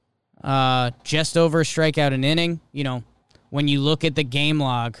 just over a strikeout an inning. You know, when you look at the game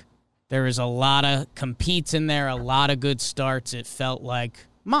log, there is a lot of competes in there, a lot of good starts. It felt like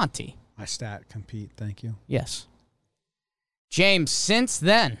Monty. My stat, compete. Thank you. Yes. James, since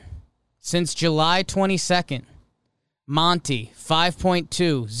then, since July 22nd, Monty,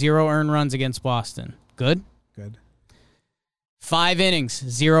 5.2, 0 earned runs against Boston. Good? Good. 5 innings,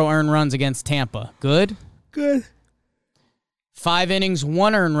 0 earned runs against Tampa. Good? Good. 5 innings,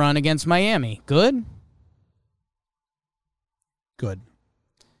 1 earned run against Miami. Good? Good.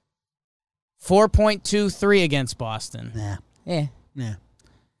 4.23 against Boston. Nah. Yeah. Yeah.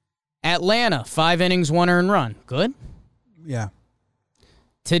 Atlanta, 5 innings, 1 earned run. Good? Yeah.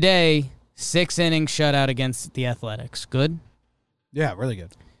 Today, 6 innings shutout against the Athletics. Good? Yeah, really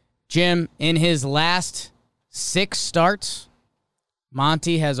good. Jim, in his last 6 starts,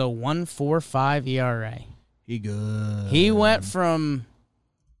 Monty has a 1.45 ERA. He good. He went from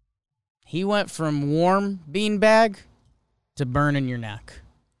warm beanbag to burning your neck.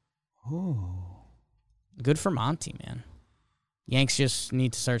 Oh. Good for Monty, man. Yanks just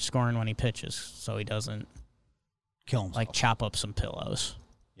need to start scoring when he pitches so he doesn't Kill himself. like chop up some pillows.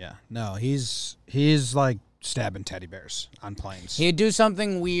 Yeah. No, he's like stabbing teddy bears on planes. He'd do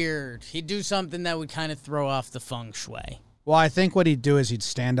something weird. He'd do something that would kind of throw off the feng shui. Well, I think what he'd do is he'd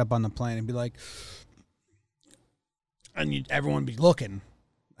stand up on the plane and be like, and everyone would be looking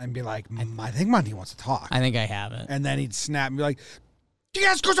and be like, I think Monty wants to talk. I think I have it. And then he'd snap and be like, you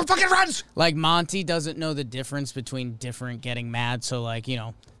guys go some fucking runs! Like, Monty doesn't know the difference between different getting mad. So, like, you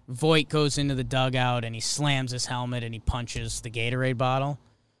know, Voit goes into the dugout and he slams his helmet and he punches the Gatorade bottle.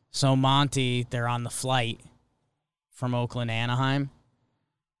 So, Monty, they're on the flight from Oakland to Anaheim,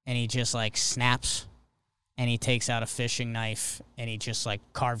 and he just, like, snaps, and he takes out a fishing knife, and he just, like,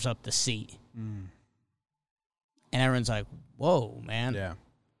 carves up the seat. And everyone's like, whoa, man. Yeah.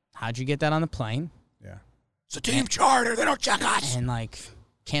 How'd you get that on the plane? Yeah. It's a team charter. They don't check us. And, like,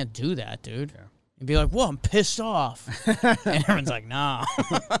 can't do that, dude. Yeah. And be like, whoa, I'm pissed off. And everyone's like, no,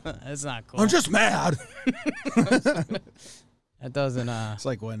 that's not cool. I'm just mad. That doesn't, It's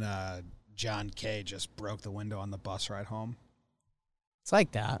like when John Kay just broke the window on the bus ride home. it's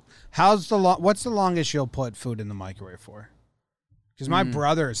like that. What's the longest you'll put food in the microwave for? Because my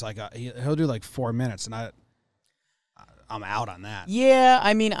brother is like, he'll do like 4 minutes, and I'm out on that. Yeah,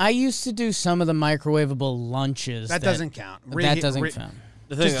 I mean, I used to do some of the microwavable lunches. That doesn't count. That doesn't count.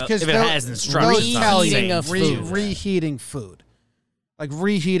 The thing, Just if 'cause it they'll- has instructions, they'll tell you Reheating of food. reheating food. Like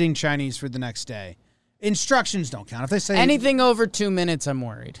reheating Chinese food the next day. Instructions don't count. If they say Anything over 2 minutes, I'm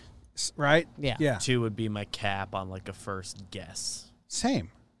worried. right? Yeah. Yeah. 2 would be my cap on like a first guess.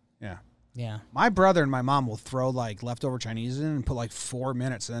 Same. Yeah. Yeah. My brother and my mom will throw like leftover Chinese in and put like 4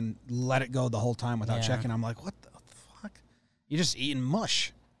 minutes and let it go the whole time without Yeah. checking. I'm like, what the fuck? You're just eating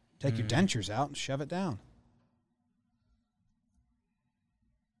mush. Take your dentures out and shove it down.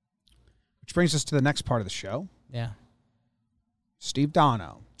 Which brings us to the next part of the show. Yeah. Steve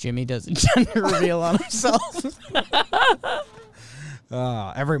Dono. Jimmy does a gender reveal on himself.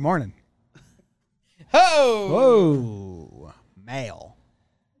 Every morning. Oh! Whoa. Male.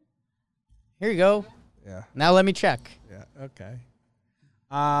 Here you go. Yeah. Now let me check. Yeah. Okay.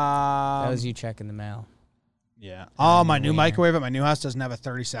 That was you checking the mail. Yeah. Oh, my new microwave at my new house doesn't have a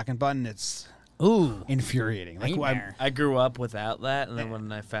 30-second button. It's Ooh. infuriating. Like, Nightmare. I grew up without that, and then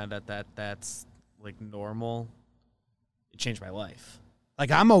when I found out that that's like normal, it changed my life.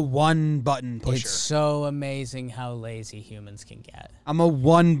 I'm a one-button pusher. It's so amazing how lazy humans can get. I'm a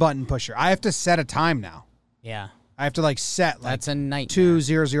one-button pusher. I have to set a time now. Yeah. I have to set That's a nightmare.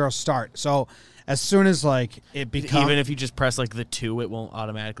 2:00 start. So as soon as it becomes, Even if you just press like the 2, it won't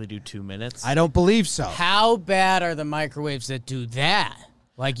automatically do 2 minutes. I don't believe so. How bad are the microwaves that do that?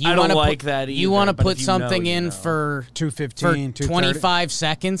 Like you I don't wanna like put, that You either, want to but put if you something know, you in know. for 2:15, 2:30. 25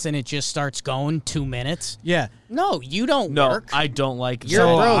 seconds and it just starts going 2 minutes? Yeah. No, you don't No, work. I don't like You're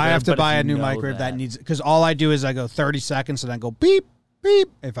So that. broke. I have to But if buy you a new know microwave that needs, because all I do is I go 30 seconds and then go beep, beep.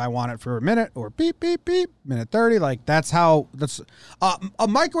 If I want it for a minute, or beep, beep, beep, minute 30. That's how, a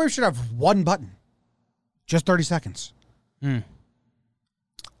microwave should have one button. Just 30 seconds.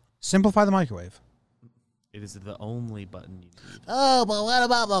 Simplify the microwave. It is the only button you need. Oh, but what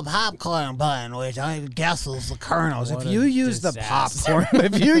about the popcorn button, which I guess is the kernels? What If you a use the disaster. popcorn,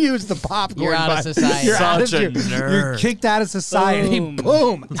 if you use the popcorn You're out of button, society. You're out Such a of, you're nerd. kicked out of society. Boom.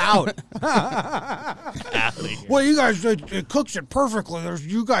 Boom, out. Athlete. Well, you guys, it cooks it perfectly.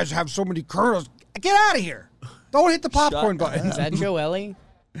 You guys have so many kernels. Get out of here. Don't hit the popcorn button. Is that Joe Ellie?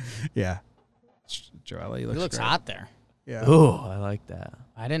 Yeah. Joelle, He looks great. hot there. Yeah. Oh, I like that.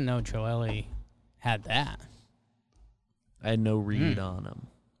 I didn't know Joe Ellie had that. I had no read on him.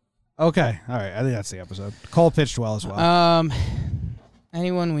 Okay. All right. I think that's the episode. Cole pitched well as well.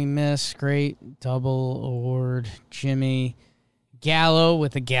 Anyone we miss, great double award. Jimmy Gallo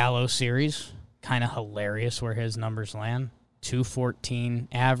with the Gallo series. Kind of hilarious where his numbers land. 214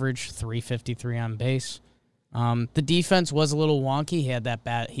 average, 353 on base. The defense was a little wonky. He had that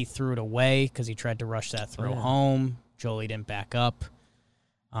bat. He threw it away because he tried to rush that throw home. Jolie didn't back up.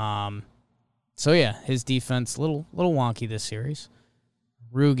 So yeah, his defense little wonky this series.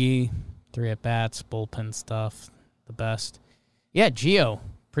 Rugi, 3 at-bats, bullpen stuff, the best. Yeah, Gio,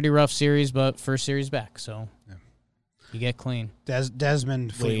 pretty rough series, but first series back, so you get clean.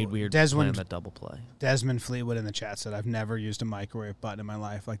 Desmond Fleetwood. Weird Desmond, playing that double play. Desmond Fleetwood in the chat said, I've never used a microwave button in my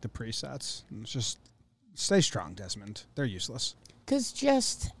life like the presets. It's just, stay strong, Desmond. They're useless. Because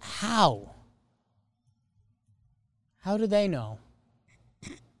just how? How do they know?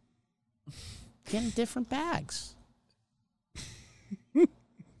 Get in different bags.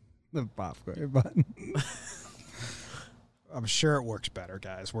 The popcorn button. I'm sure it works better,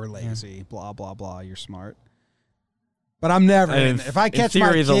 guys. We're lazy. Blah, blah, blah. You're smart. But I'm never. If I catch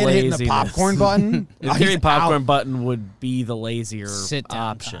my kid hitting the popcorn button, in theory, popcorn button would be the lazier Sit-down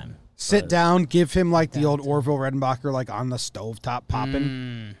option. time. Sit down, give him like the old Orville Redenbacher, like on the stovetop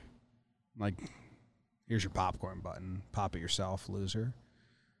popping. Like, here's your popcorn button. Pop it yourself, loser.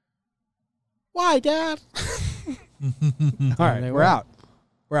 Why, Dad? All right, we're out.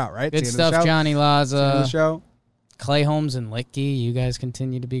 We're out, right? Good stuff, Johnny Laza. The show. Clay Holmes and Licky, you guys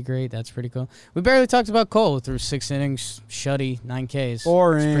continue to be great. That's pretty cool. We barely talked about Cole through 6 innings, shutty, 9 Ks.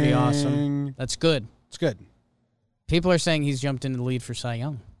 Boring. It's pretty awesome. That's good. It's good. People are saying he's jumped into the lead for Cy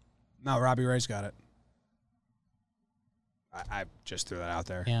Young. No, Robbie Ray's got it. I just threw that out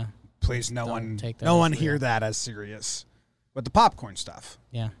there. Yeah. Please, no Don't one, take that no as one real. hear that as serious. But the popcorn stuff,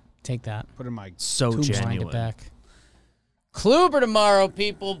 Yeah. Take that. put in my So tombstone. Wind genuine. it back. Kluber tomorrow,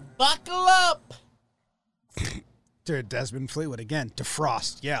 people. Buckle up. Dude, Desmond Fleetwood again.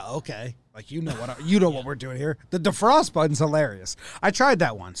 Defrost. Yeah, okay. Like what we're doing here. The defrost button's hilarious. I tried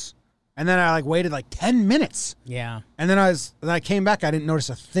that once, and then I waited 10 minutes, Yeah. and then I came back. I didn't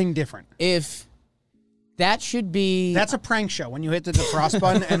notice a thing different. If that should be That's a prank show. When you hit the defrost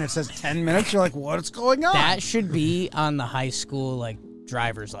button and it says 10 minutes, you're like, what's going on? that should be on the high school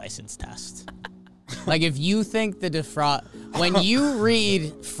driver's license test. If you think the defrost, when you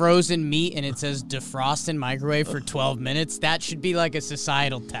read frozen meat and it says defrost in microwave for 12 minutes, that should be a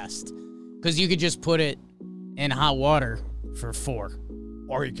societal test. Because you could just put it in hot water for 4.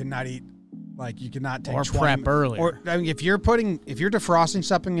 Or you cannot eat. You cannot take Or 20 prep earlier. Or if you're defrosting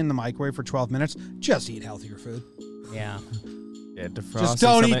something in the microwave for 12 minutes, just eat healthier food. Yeah. Yeah, Just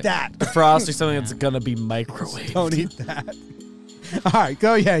don't eat that. Defrosting something that's going to be microwave. Don't eat that. All right,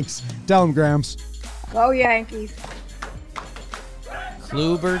 go Yanks. Tell them, Grams. Go Yankees.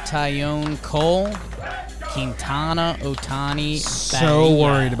 Kluber, Tyone, Cole, Quintana, Otani, So Bahia.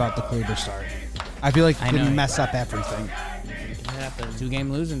 worried about the Kluber start. I feel like he I know. can mess up everything. It happened. 2-game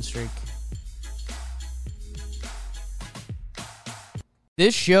losing streak.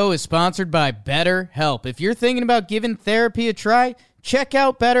 This show is sponsored by BetterHelp. If you're thinking about giving therapy a try, check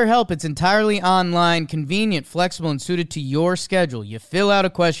out BetterHelp. It's entirely online, convenient, flexible, and suited to your schedule. You fill out a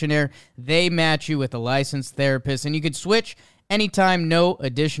questionnaire, they match you with a licensed therapist, and you can switch anytime, no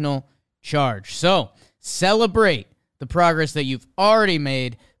additional charge. So, celebrate the progress that you've already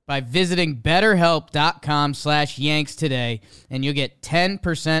made by visiting BetterHelp.com/Yanks today, and you'll get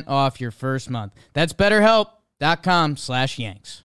 10% off your first month. That's BetterHelp.com/Yanks.